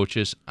 all the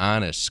coaches,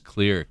 honest,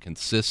 clear,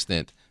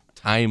 consistent,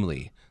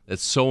 timely.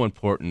 That's so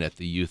important at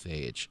the youth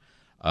age.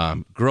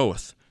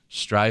 Growth.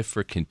 Strive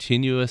for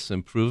continuous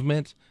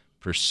improvement,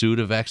 pursuit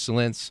of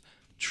excellence,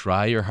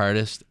 try your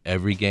hardest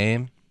every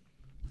game,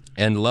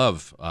 and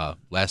love,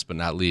 last but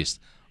not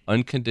least,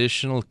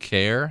 unconditional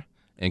care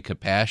and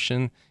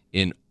compassion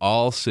in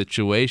all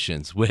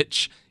situations,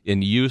 which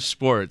in youth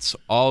sports,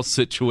 all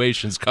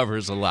situations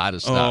covers a lot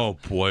of stuff. Oh,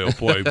 boy.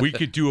 We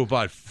could do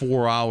about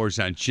 4 hours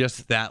on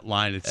just that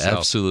line itself.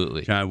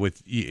 Absolutely.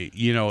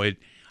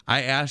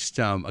 I asked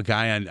a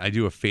guy I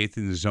do a Faith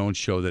in the Zone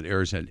show that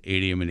airs at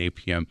 8 a.m. and 8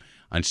 p.m.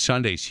 on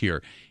Sundays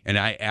here, and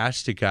I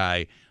asked a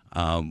guy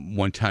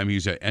one time, he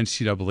was an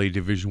NCAA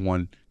Division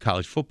I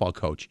college football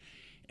coach,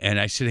 and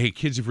I said, hey,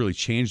 kids have really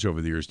changed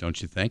over the years, don't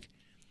you think?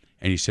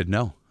 And he said,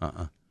 no,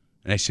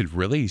 And I said,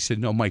 really? He said,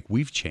 no, Mike,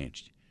 we've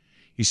changed.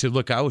 He said,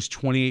 look, I was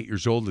 28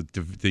 years old,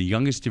 the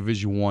youngest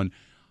Division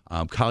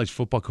I college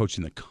football coach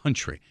in the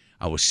country.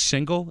 I was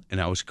single,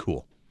 and I was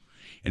cool.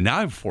 And now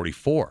I'm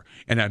 44,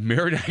 and I'm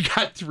married, and I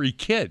got 3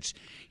 kids.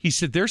 He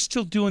said, they're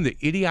still doing the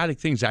idiotic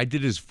things I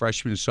did as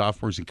freshmen and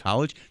sophomores in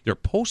college. They're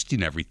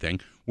posting everything,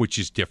 which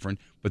is different,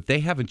 but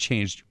they haven't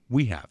changed.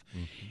 We have.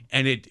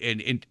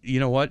 Mm-hmm. And you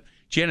know what,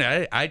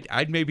 Janet,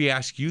 I'd maybe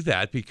ask you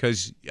that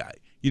because,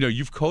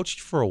 you've coached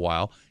for a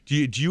while. Do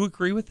you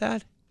agree with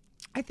that?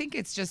 I think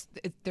it's just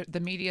the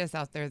media is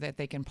out there that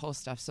they can post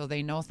stuff so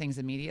they know things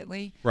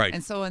immediately. Right.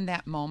 And so in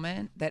that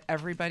moment that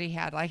everybody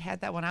had, I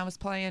had that when I was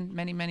playing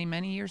many, many,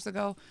 many years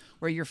ago,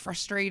 where you're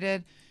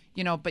frustrated,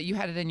 but you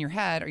had it in your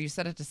head or you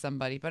said it to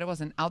somebody, but it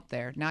wasn't out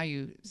there. Now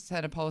you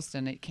set a post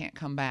and it can't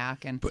come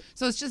back. And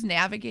so it's just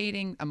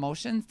navigating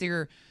emotions.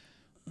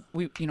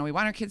 We want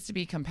our kids to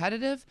be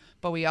competitive,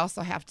 but we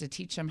also have to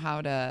teach them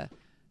how to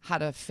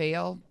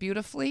fail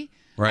beautifully.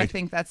 Right. I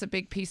think that's a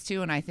big piece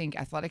too, and I think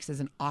athletics is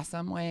an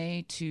awesome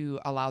way to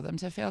allow them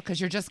to fail because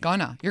you're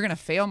gonna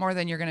fail more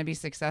than you're gonna be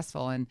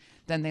successful, and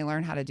then they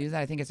learn how to do that.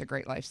 I think it's a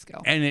great life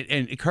skill.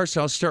 And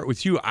Carson, I'll start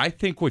with you. I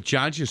think what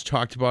John just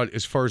talked about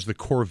as far as the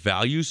core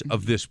values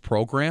of this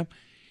program.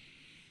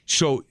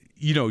 So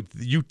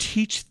you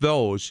teach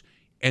those,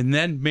 and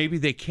then maybe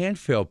they can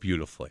fail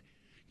beautifully.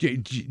 Do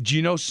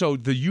you know? So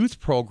the youth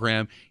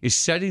program is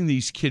setting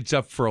these kids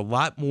up for a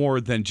lot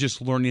more than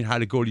just learning how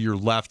to go to your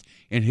left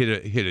and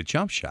hit a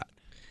jump shot.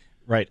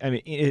 Right. I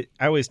mean,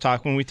 I always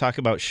talk when we talk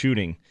about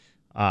shooting.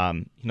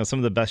 Some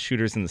of the best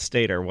shooters in the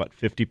state are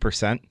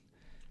 50%.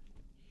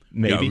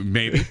 Maybe. Yeah,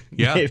 maybe.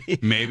 Yeah.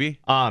 Maybe.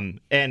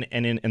 And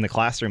in the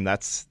classroom,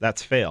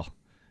 that's fail.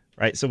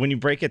 Right. So when you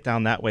break it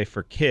down that way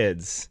for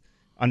kids,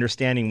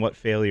 understanding what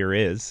failure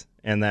is,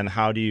 and then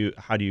how do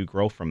you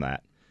grow from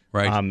that.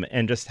 Right.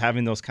 And just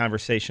having those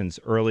conversations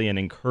early and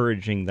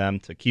encouraging them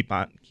to keep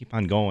on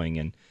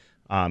going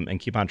and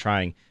keep on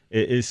trying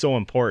is so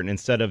important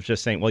instead of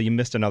just saying, well, you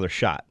missed another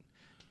shot.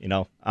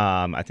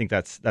 I think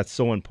that's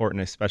so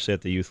important, especially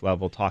at the youth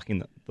level,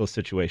 talking those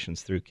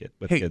situations through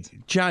kids.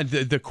 John,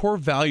 the core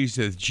values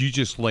that you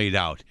just laid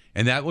out,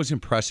 And that was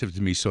impressive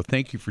to me, so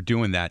thank you for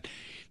doing that.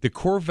 The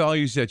core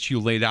values that you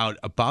laid out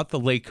about the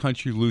Lake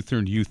Country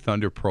Lutheran Youth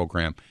Thunder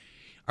program,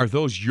 are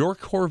those your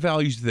core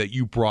values that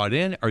you brought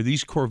in? Are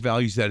these core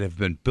values that have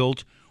been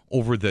built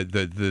over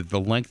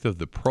the length of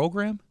the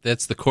program?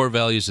 That's the core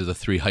values of the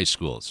 3 high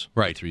schools.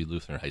 Right. 3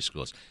 Lutheran high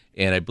schools.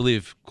 And I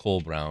believe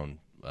Cole Brown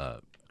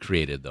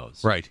created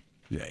those. Right.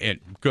 And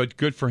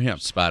good for him.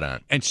 Spot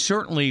on. And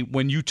certainly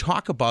when you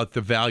talk about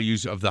the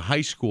values of the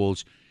high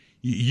schools,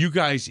 you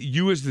guys,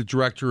 you as the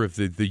director of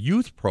the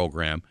youth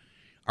program,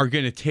 are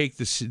going to take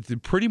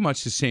pretty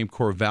much the same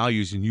core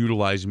values and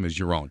utilize them as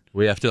your own.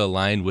 We have to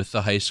align with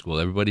the high school.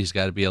 Everybody's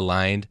got to be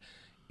aligned.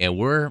 And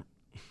we're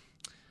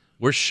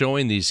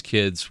showing these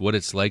kids what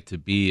it's like to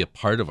be a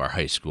part of our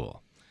high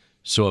school.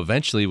 So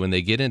eventually when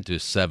they get into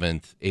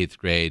 7th, 8th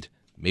grade,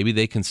 maybe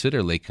they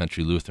consider Lake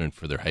Country Lutheran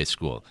for their high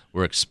school.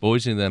 We're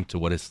exposing them to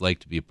what it's like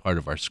to be a part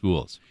of our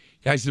schools.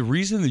 Guys, the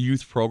reason the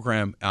youth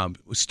program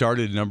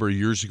started a number of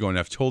years ago, and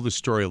I've told this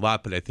story a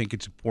lot, but I think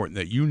it's important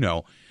that you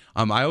know,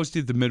 I always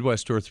did the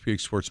Midwest Orthopedic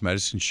Sports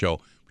Medicine show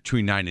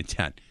between 9 and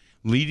 10,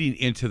 leading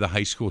into the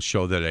high school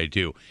show that I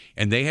do.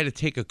 And they had to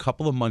take a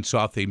couple of months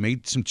off. They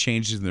made some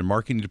changes in their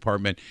marketing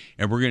department,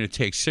 and we're going to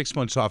take 6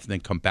 months off and then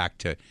come back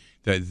to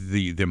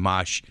the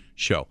MOSH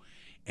show.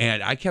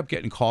 And I kept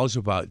getting calls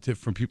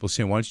from people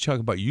saying, why don't you talk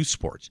about youth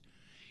sports?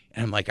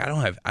 And I'm like,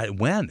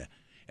 when?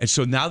 And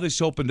so now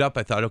this opened up.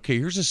 I thought, okay,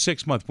 here's a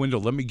 6-month window.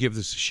 Let me give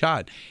this a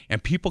shot.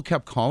 And people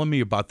kept calling me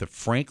about the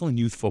Franklin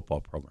Youth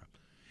Football Program.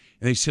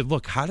 And they said,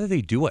 look, how do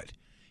they do it?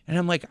 And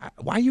I'm like,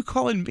 why are you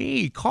calling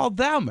me? Call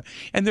them.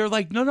 And they're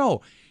like,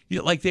 no.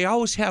 Like they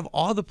always have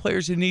all the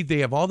players they need. They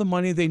have all the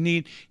money they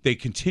need. They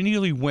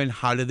continually win.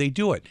 How do they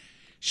do it?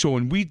 So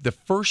when the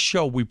first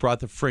show, we brought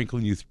the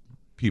Franklin Youth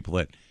people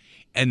in.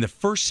 And the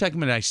first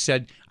segment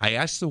I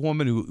asked the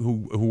woman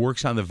who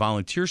works on the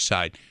volunteer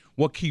side,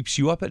 what keeps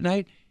you up at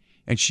night?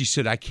 And she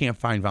said, I can't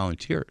find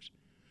volunteers.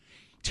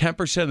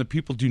 10% of the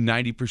people do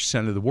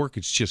 90% of the work.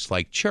 It's just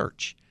like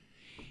church.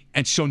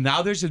 And so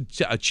now there's a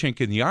chink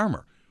in the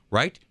armor,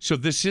 right? So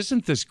this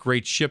isn't this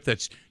great ship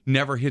that's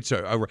never hits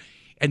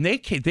and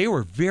they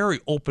were very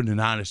open and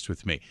honest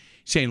with me,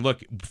 saying,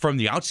 look, from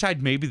the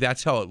outside, maybe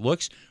that's how it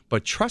looks,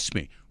 but trust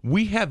me,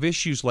 we have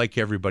issues like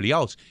everybody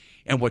else.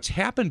 And what's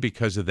happened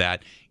because of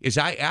that is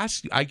I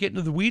get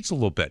into the weeds a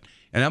little bit.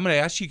 And I'm going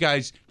to ask you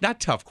guys, not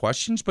tough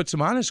questions, but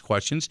some honest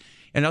questions.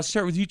 And I'll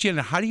start with you,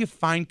 Janet. How do you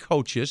find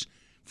coaches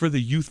for the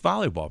youth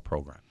volleyball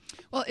program?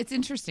 Well, it's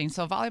interesting.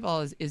 So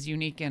volleyball is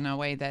unique in a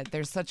way that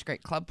there's such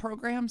great club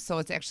programs. So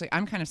it's actually,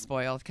 I'm kind of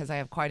spoiled because I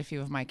have quite a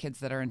few of my kids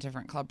that are in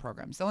different club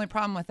programs. The only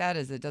problem with that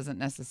is it doesn't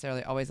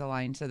necessarily always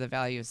align to the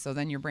values. So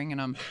then you're bringing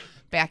them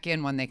back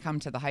in when they come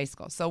to the high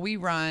school. So we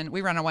run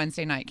a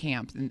Wednesday night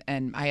camp,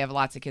 and I have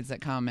lots of kids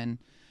that come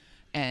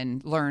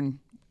and learn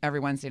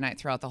every Wednesday night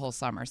throughout the whole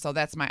summer. So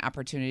that's my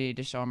opportunity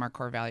to show them our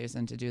core values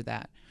and to do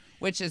that,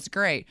 which is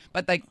great.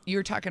 But like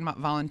you're talking about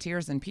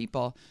volunteers and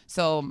people.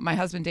 So my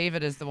husband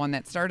David is the one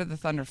that started the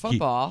Thunder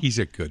football. He's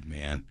a good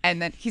man. And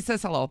then he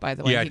says hello, by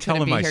the way. Yeah, he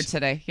couldn't be here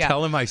today. Yeah.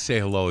 Tell him I say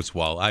hello as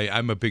well.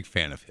 I'm a big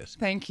fan of his.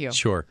 Thank you.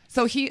 Sure.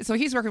 So he's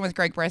working with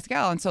Greg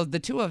Brascal, and so the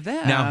two of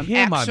them. Now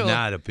him, I'm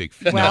not a big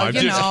fan. Well,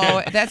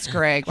 No, that's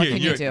Greg. What can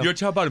you do? You're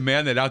talking about a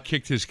man that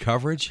outkicked his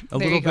coverage a There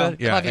little you go.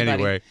 bit. Yeah. Love you, buddy.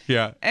 Anyway.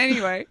 Yeah.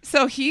 Anyway,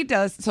 so he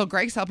does. So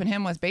Greg's helping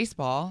him with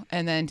baseball,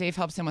 and then Dave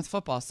helps him with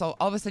football. So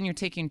all of a sudden, you're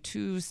taking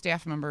two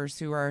staff members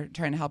who are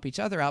trying to help each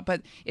other out.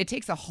 But it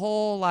takes a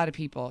whole lot of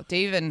people.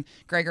 Dave and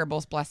Greg are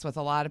both blessed with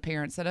a lot of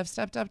parents that have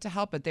stepped up to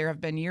help. But there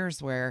have been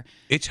years where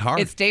it's hard.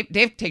 It's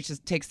Dave takes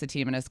the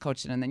team and is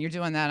coaching, and then you're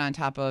doing that on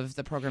top of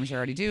the programs you're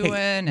already doing.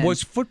 Hey,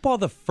 was football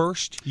the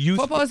first youth?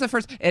 Football was the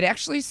first. It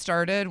actually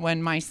started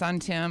when my son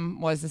Tim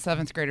was a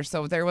 7th grader.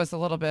 So there was a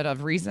little bit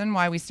of reason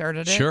why we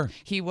started it. Sure.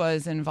 He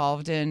was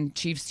involved in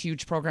Chief's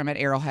huge program at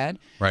Arrowhead.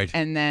 Right.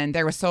 And then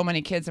there were so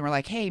many kids, and we're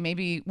like, hey,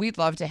 maybe we'd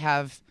love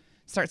to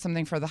start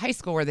something for the high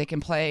school where they can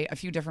play a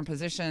few different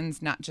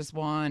positions, not just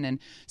one. And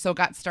so it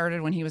got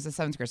started when he was a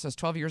 7th grader. So it was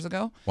 12 years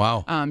ago.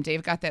 Wow.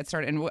 Dave got that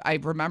started. And I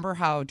remember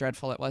how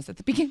dreadful it was at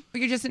the beginning.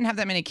 We just didn't have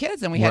that many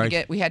kids, and we had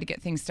to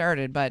get things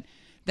started. But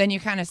then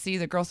you kind of see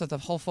the growth of the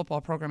whole football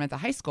program at the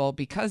high school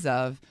because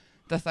of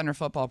the Thunder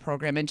football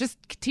program, and just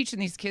teaching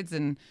these kids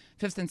in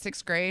 5th and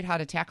 6th grade how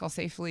to tackle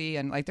safely,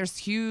 and like there's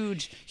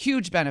huge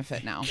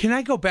benefit now. Can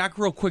I go back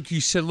real quick?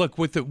 You said, look,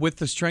 with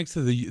the strength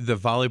of the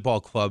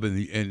volleyball club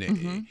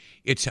and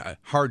it's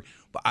hard.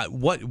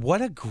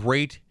 What a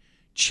great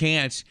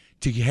chance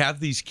to have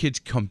these kids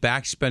come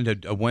back,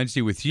 spend a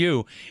Wednesday with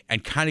you,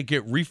 and kind of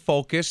get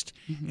refocused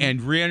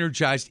and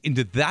re-energized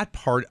into that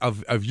part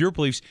of your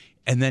beliefs,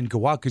 and then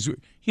go out, because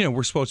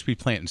we're supposed to be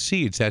planting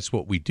seeds. That's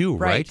what we do,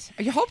 right?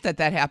 You hope that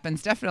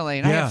happens, definitely.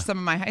 And I have some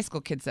of my high school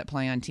kids that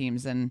play on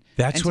teams and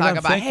that's talk what I'm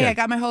about, thinking. hey, I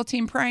got my whole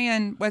team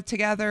praying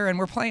together, and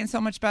we're playing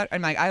so much better.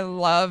 I'm like, I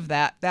love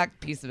that.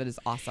 That piece of it is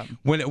awesome.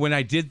 When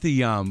I did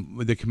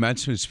the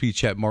commencement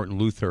speech at Martin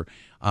Luther,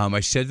 I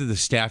said to the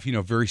staff,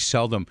 very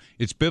seldom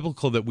it's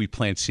biblical that we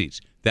plant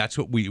seeds. That's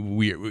what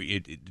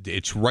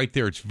it's right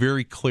there. It's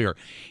very clear,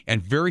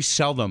 and very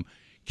seldom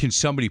can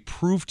somebody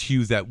prove to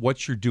you that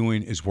what you're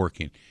doing is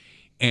working?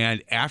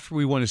 And after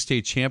we won a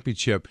state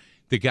championship,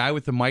 the guy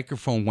with the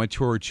microphone went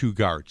to our 2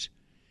 guards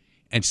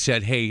and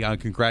said, hey,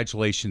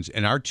 congratulations.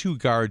 And our 2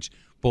 guards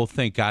both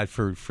thank God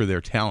for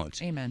their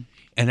talents. Amen.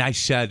 And I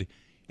said,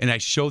 and I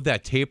showed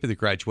that tape of the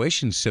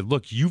graduation and said,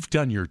 look, you've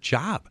done your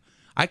job.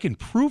 I can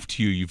prove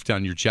to you you've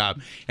done your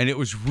job. And it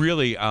was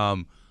really,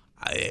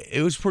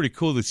 it was pretty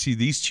cool to see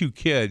these 2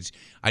 kids.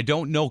 I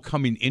don't know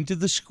coming into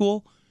the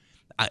school,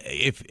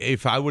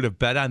 if I would have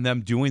bet on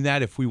them doing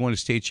that if we won a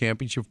state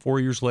championship 4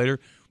 years later,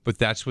 but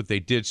that's what they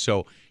did.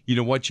 So, you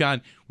know what,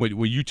 John, when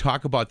you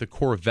talk about the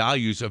core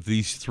values of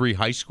these 3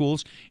 high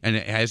schools, and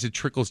as it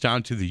trickles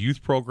down to the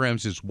youth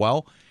programs as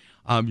well,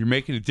 you're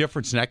making a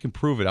difference, and I can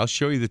prove it. I'll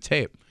show you the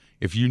tape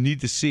if you need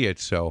to see it.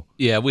 So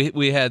yeah,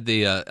 we had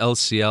the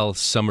LCL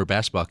summer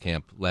basketball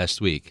camp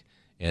last week,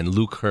 and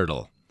Luke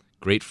Hurdle,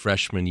 great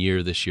freshman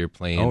year this year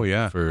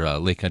playing for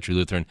Lake Country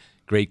Lutheran,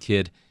 great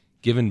kid,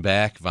 giving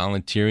back,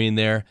 volunteering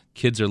there.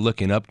 Kids are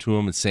looking up to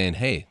him and saying,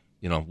 hey,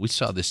 you know, we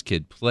saw this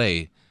kid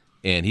play,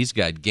 and he's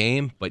got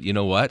game, but you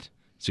know what?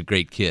 He's a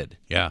great kid.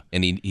 Yeah.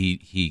 And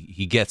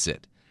he gets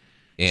it.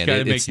 And it's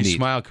got to make you neat.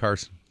 smile,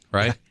 Carson,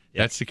 right?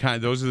 Yeah. That's the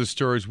kind. Those are the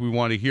stories we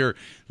want to hear.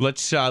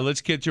 Let's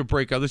get to a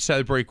break. Other side of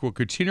the break, we'll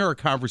continue our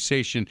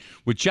conversation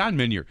with John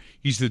Meunier.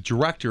 He's the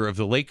director of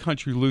the Lake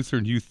Country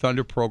Lutheran Youth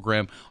Thunder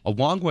Program,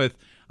 along with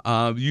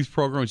youth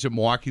programs at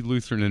Milwaukee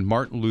Lutheran and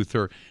Martin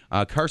Luther.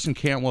 Carson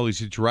Cantwell, he's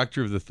the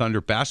director of the Thunder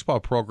basketball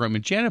program,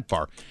 and Janet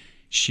Bahr.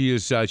 She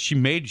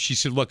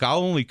said, look, I'll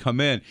only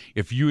come in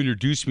if you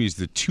introduce me as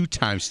the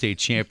 2-time state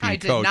champion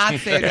coach. I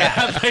did not say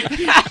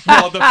that.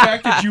 Well, the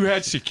fact that you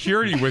had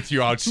security with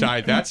you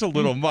outside, that's a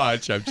little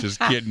much. I'm just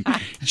kidding.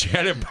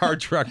 Janet Bahr,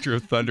 director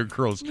of Thunder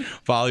Girls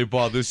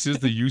Volleyball. This is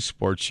the Youth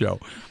Sports Show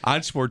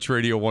on Sports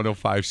Radio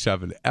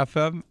 105.7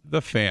 FM,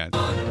 The Fan.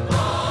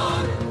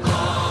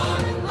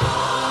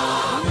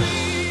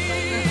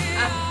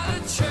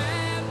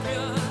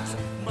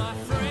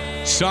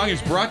 Song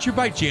is brought to you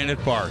by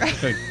Janet Bahr.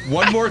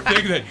 One more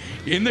thing that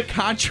in the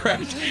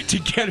contract to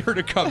get her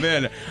to come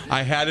in,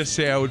 I had to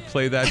say I would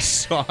play that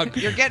song.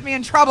 You're getting me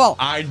in trouble.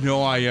 I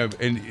know I am,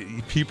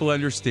 and people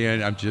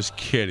understand. I'm just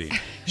kidding.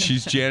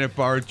 She's Janet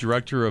Bahr,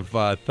 director of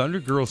Thunder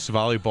Girls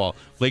Volleyball,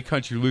 Lake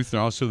Country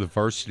Lutheran, also the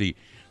varsity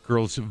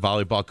girls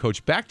volleyball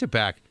coach,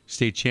 back-to-back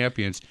state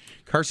champions.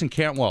 Carson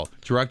Cantwell,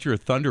 director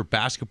of Thunder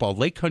Basketball,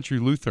 Lake Country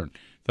Lutheran,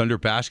 Thunder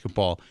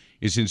Basketball,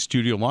 is in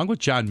studio along with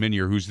John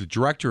Meunier, who's the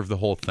director of the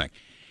whole thing.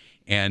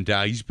 And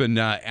he's been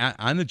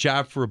on the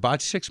job for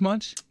about 6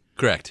 months.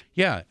 Correct.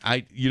 Yeah.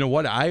 You know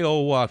what? I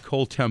owe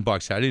Cole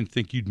 $10. I didn't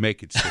think you'd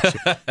make it 6.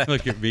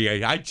 Look at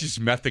me. I just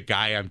met the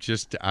guy.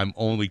 I'm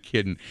only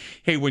kidding.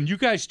 Hey, when you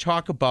guys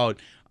talk about,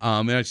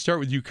 and I'd start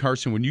with you,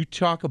 Carson, when you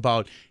talk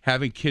about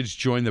having kids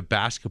join the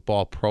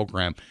basketball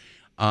program,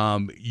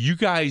 you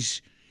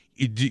guys,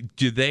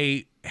 do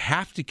they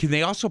have to, can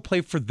they also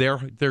play for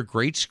their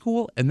grade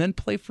school and then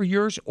play for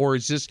yours? Or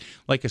is this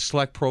like a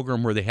select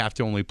program where they have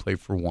to only play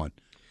for one?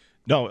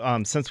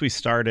 No, since we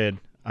started,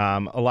 a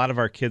lot of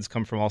our kids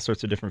come from all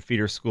sorts of different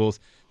feeder schools,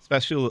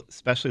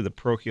 especially the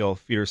parochial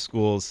feeder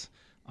schools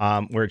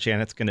where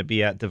Janet's going to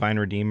be at, Divine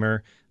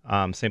Redeemer,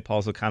 St.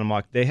 Paul's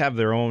Oconomowoc. They have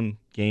their own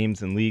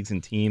games and leagues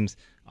and teams,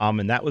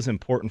 and that was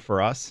important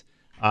for us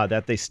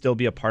that they still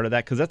be a part of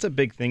that because that's a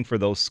big thing for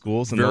those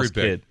schools and Very those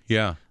big. kids.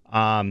 Yeah.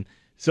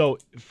 So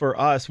for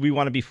us, we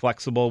want to be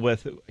flexible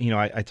with,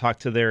 I talk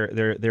to their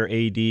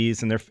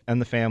ADs and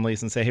the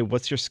families and say, hey,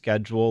 what's your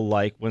schedule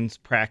like? When's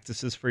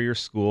practices for your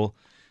school?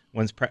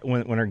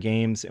 When are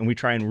games? And we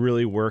try and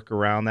really work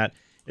around that.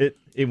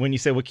 When you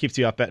say what keeps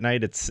you up at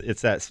night, it's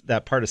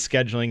that part of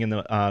scheduling in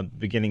the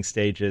beginning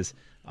stages.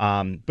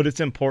 But it's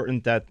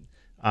important that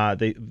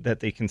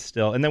they can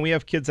still. And then we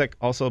have kids that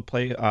also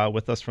play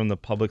with us from the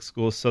public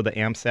schools. So the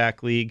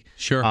AMSAC League.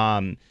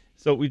 Sure.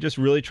 So we just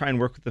really try and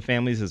work with the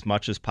families as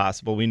much as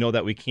possible. We know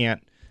that we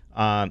can't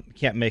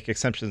make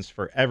exceptions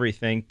for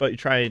everything, but you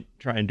try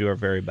and do our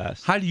very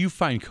best. How do you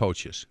find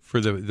coaches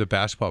for the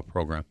basketball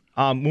program?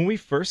 When we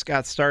first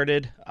got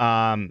started,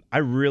 I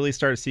really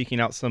started seeking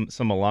out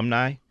some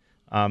alumni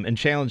and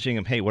challenging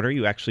them. Hey, what are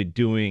you actually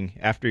doing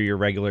after your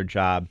regular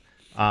job?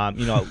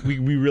 We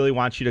really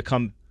want you to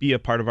come be a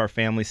part of our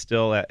family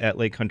still at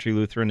Lake Country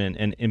Lutheran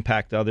and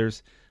impact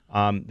others.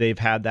 They've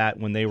had that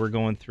when they were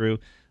going through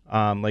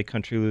Lake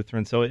Country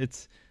Lutheran. So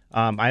it's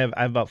I have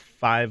about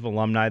 5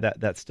 alumni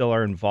that still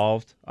are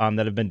involved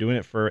that have been doing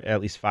it for at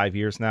least 5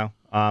 years now.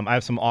 I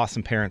have some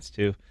awesome parents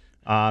too.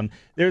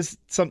 There's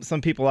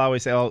some people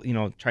always say,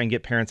 try and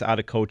get parents out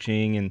of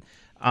coaching, and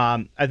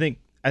I think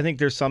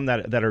there's some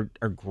that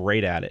are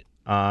great at it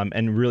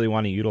and really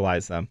want to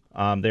utilize them.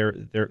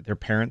 They're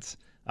parents,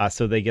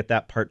 so they get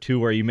that part too,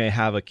 where you may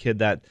have a kid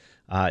that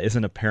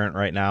isn't a parent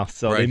right now,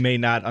 so They may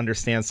not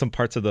understand some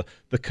parts of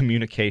the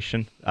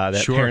communication that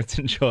Sure. parents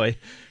enjoy.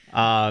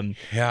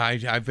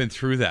 I've been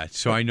through that,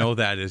 so I know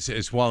that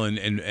as well.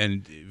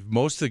 And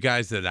most of the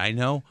guys that I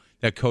know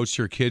that coach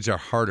their kids are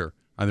harder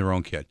on their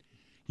own kid.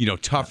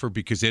 Tougher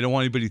because they don't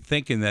want anybody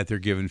thinking that they're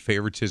giving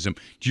favoritism.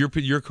 Do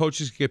your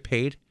coaches get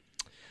paid?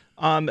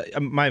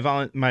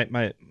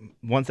 My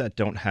ones that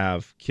don't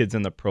have kids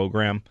in the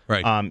program,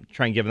 right?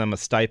 Try and give them a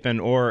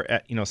stipend or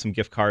some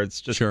gift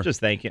cards, just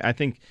thanking. I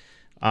think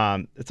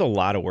it's a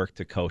lot of work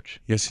to coach.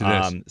 Yes, it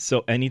is.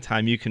 So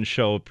anytime you can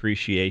show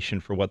appreciation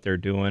for what they're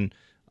doing,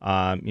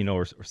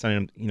 or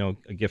sending them,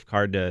 a gift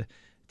card to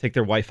take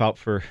their wife out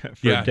for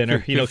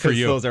dinner, because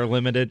those are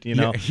limited,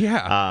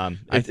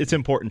 it's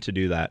important to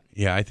do that.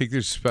 Yeah, I think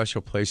there's a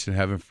special place in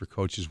heaven for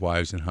coaches'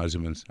 wives and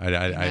husbands.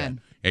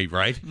 Hey,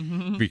 right?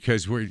 Mm-hmm.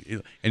 Because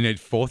and then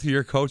both of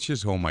your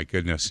coaches, oh my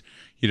goodness,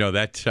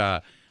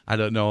 that I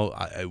don't know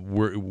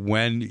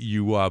when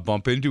you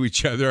bump into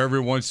each other every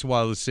once in a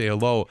while to say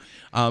hello.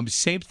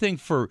 Same thing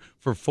for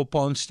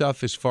football and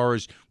stuff. As far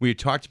as we had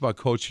talked about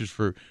coaches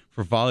for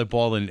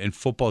volleyball and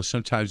football,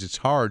 sometimes it's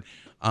hard.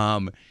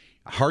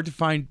 Hard to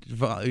find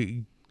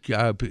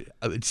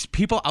it's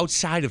people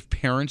outside of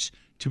parents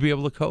to be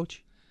able to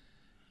coach.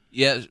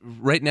 Yeah,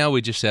 right now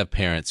we just have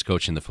parents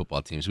coaching the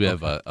football teams. We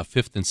have a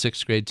 5th and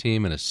 6th grade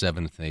team and a 7th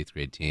and 8th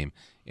grade team,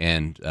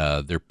 and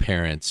their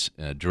parents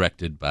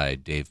directed by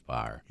Dave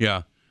Bahr.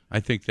 Yeah, I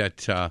think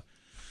that's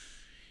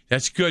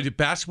good.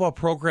 Basketball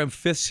program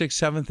 5th,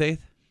 6th, 7th,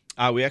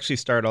 8th? We actually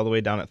start all the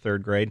way down at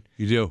 3rd grade.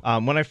 You do?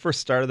 When I first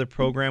started the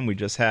program, we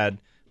just had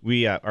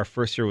our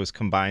first year was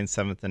combined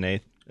 7th and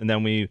 8th, and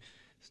then we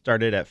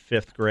started at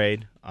 5th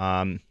grade.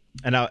 And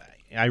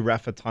I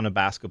ref a ton of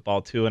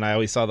basketball too, and I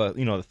always saw the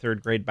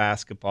 3rd grade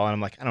basketball, and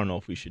I'm like, I don't know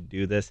if we should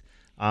do this.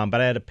 But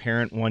I had a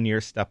parent one year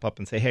step up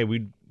and say, hey,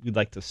 we'd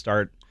like to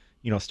start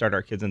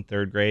our kids in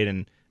 3rd grade,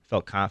 and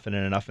felt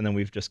confident enough, and then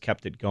we've just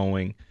kept it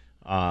going.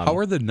 How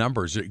are the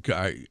numbers?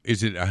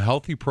 Is it a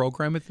healthy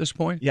program at this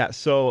point? Yeah,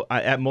 so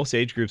at most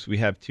age groups we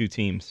have 2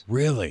 teams.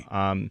 Really?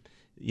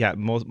 Yeah,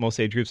 most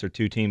age groups are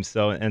 2 teams.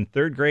 So in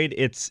 3rd grade,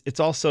 it's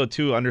also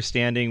too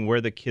understanding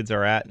where the kids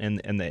are at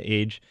and the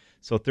age.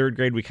 So 3rd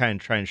grade, we kind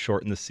of try and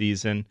shorten the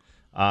season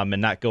and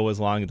not go as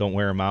long. Don't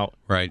wear them out.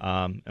 Right.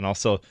 And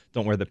also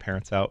don't wear the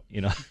parents out,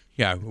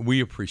 Yeah, we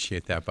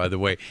appreciate that, by the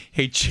way.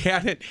 Hey,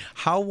 Janet,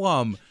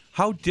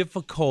 how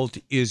difficult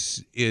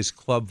is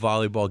club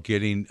volleyball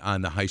getting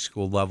on the high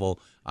school level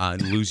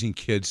and losing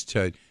kids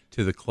to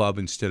the club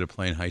instead of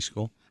playing high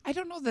school? I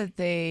don't know that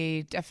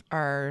they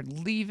are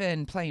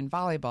leaving playing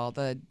volleyball.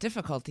 The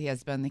difficulty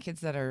has been the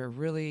kids that are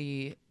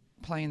really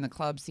playing the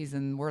club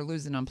season, we're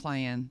losing them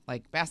playing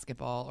like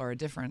basketball or a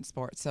different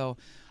sport. So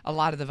a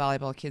lot of the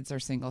volleyball kids are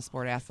single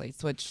sport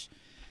athletes, which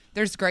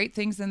there's great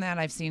things in that.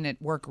 I've seen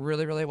it work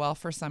really, really well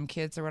for some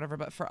kids or whatever,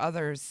 but for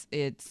others,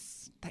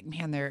 it's like,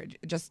 man, they're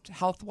just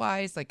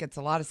health-wise, like it's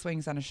a lot of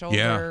swings on a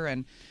shoulder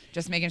and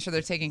just making sure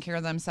they're taking care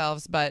of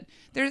themselves. But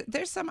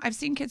there's some, I've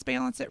seen kids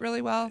balance it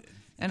really well.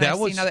 And I've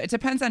seen other, it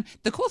depends on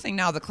the cool thing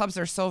now. The clubs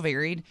are so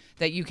varied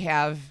that you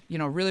have,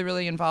 really,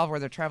 really involved where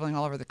they're traveling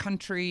all over the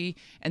country.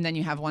 And then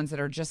you have ones that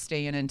are just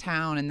staying in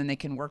town and then they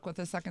can work with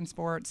a second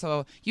sport.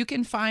 So you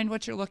can find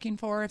what you're looking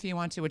for if you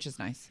want to, which is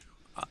nice.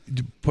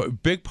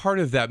 Big part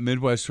of that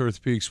Midwest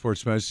Orthopedic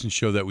Sports Medicine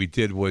show that we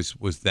did was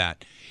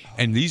that.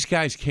 And these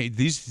guys came,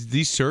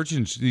 these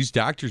surgeons, these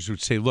doctors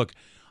would say, look,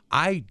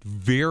 I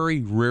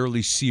very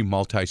rarely see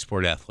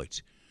multi-sport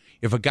athletes.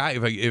 If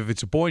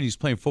it's a boy and he's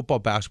playing football,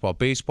 basketball,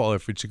 baseball,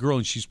 if it's a girl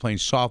and she's playing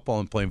softball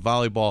and playing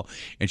volleyball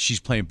and she's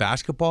playing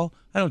basketball,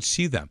 I don't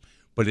see them.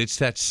 But it's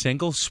that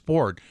single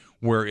sport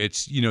where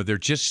it's, they're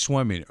just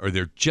swimming or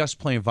they're just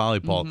playing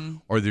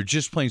volleyball or they're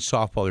just playing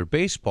softball or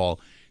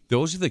baseball.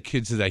 Those are the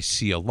kids that I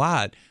see a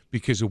lot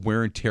because of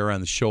wear and tear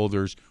on the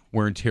shoulders,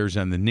 wear and tears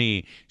on the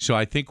knee. So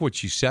I think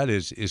what you said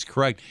is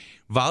correct.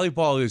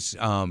 Volleyball is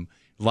a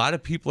lot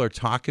of people are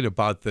talking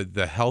about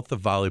the health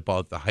of volleyball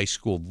at the high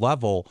school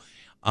level.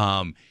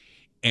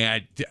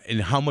 And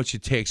how much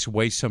it takes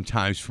away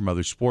sometimes from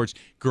other sports.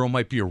 Girl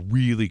might be a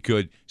really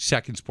good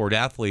second sport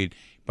athlete,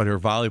 but her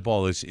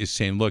volleyball is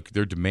saying, look,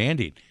 they're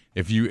demanding.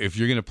 If you're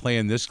going to play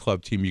in this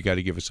club team, you got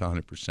to give us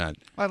 100%. Well,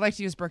 I'd like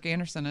to use Brooke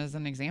Anderson as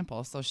an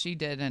example. So she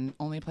did and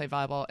only played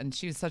volleyball, and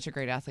she was such a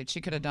great athlete.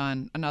 She could have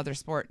done another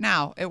sport.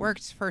 Now, it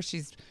worked for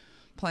she's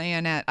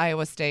playing at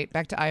Iowa State.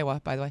 Back to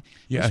Iowa, by the way.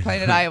 Yeah. She's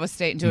playing at Iowa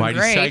State and doing Mighty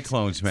great.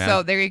 Cyclones, man.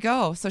 So there you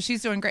go. So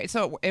she's doing great.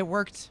 So it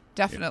worked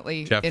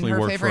definitely in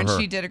her favor, and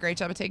she did a great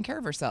job of taking care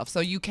of herself. So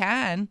you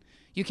can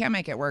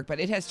make it work, but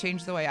it has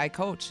changed the way I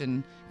coach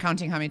and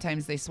counting how many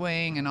times they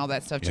swing and all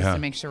that stuff just to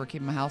make sure we're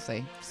keeping them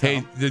healthy. So.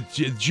 Hey, the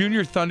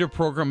Junior Thunder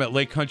program at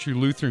Lake Country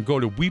Lutheran, go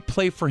to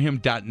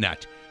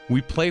weplayforhim.net.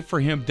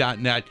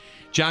 Weplayforhim.net.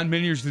 John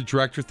Meunier is the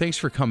director. Thanks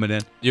for coming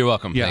in. You're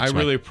welcome. Yeah, Thanks, I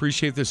really Mike.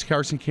 appreciate this.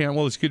 Carson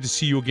Cantwell, it's good to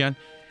see you again.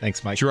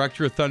 Thanks, Mike.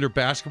 Director of Thunder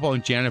Basketball,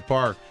 and Janet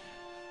Bahr.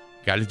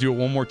 Got to do it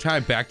one more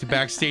time.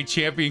 Back-to-back state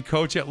champion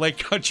coach at Lake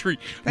Country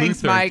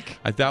Thanks, Lutheran. Mike.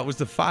 I thought it was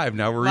the 5.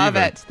 Now we're Love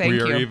even. it. Thank we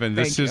you. are even.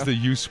 This Thank is you. the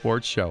Youth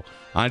Sports Show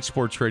on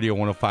Sports Radio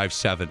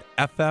 105.7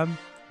 FM,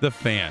 The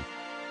Fan.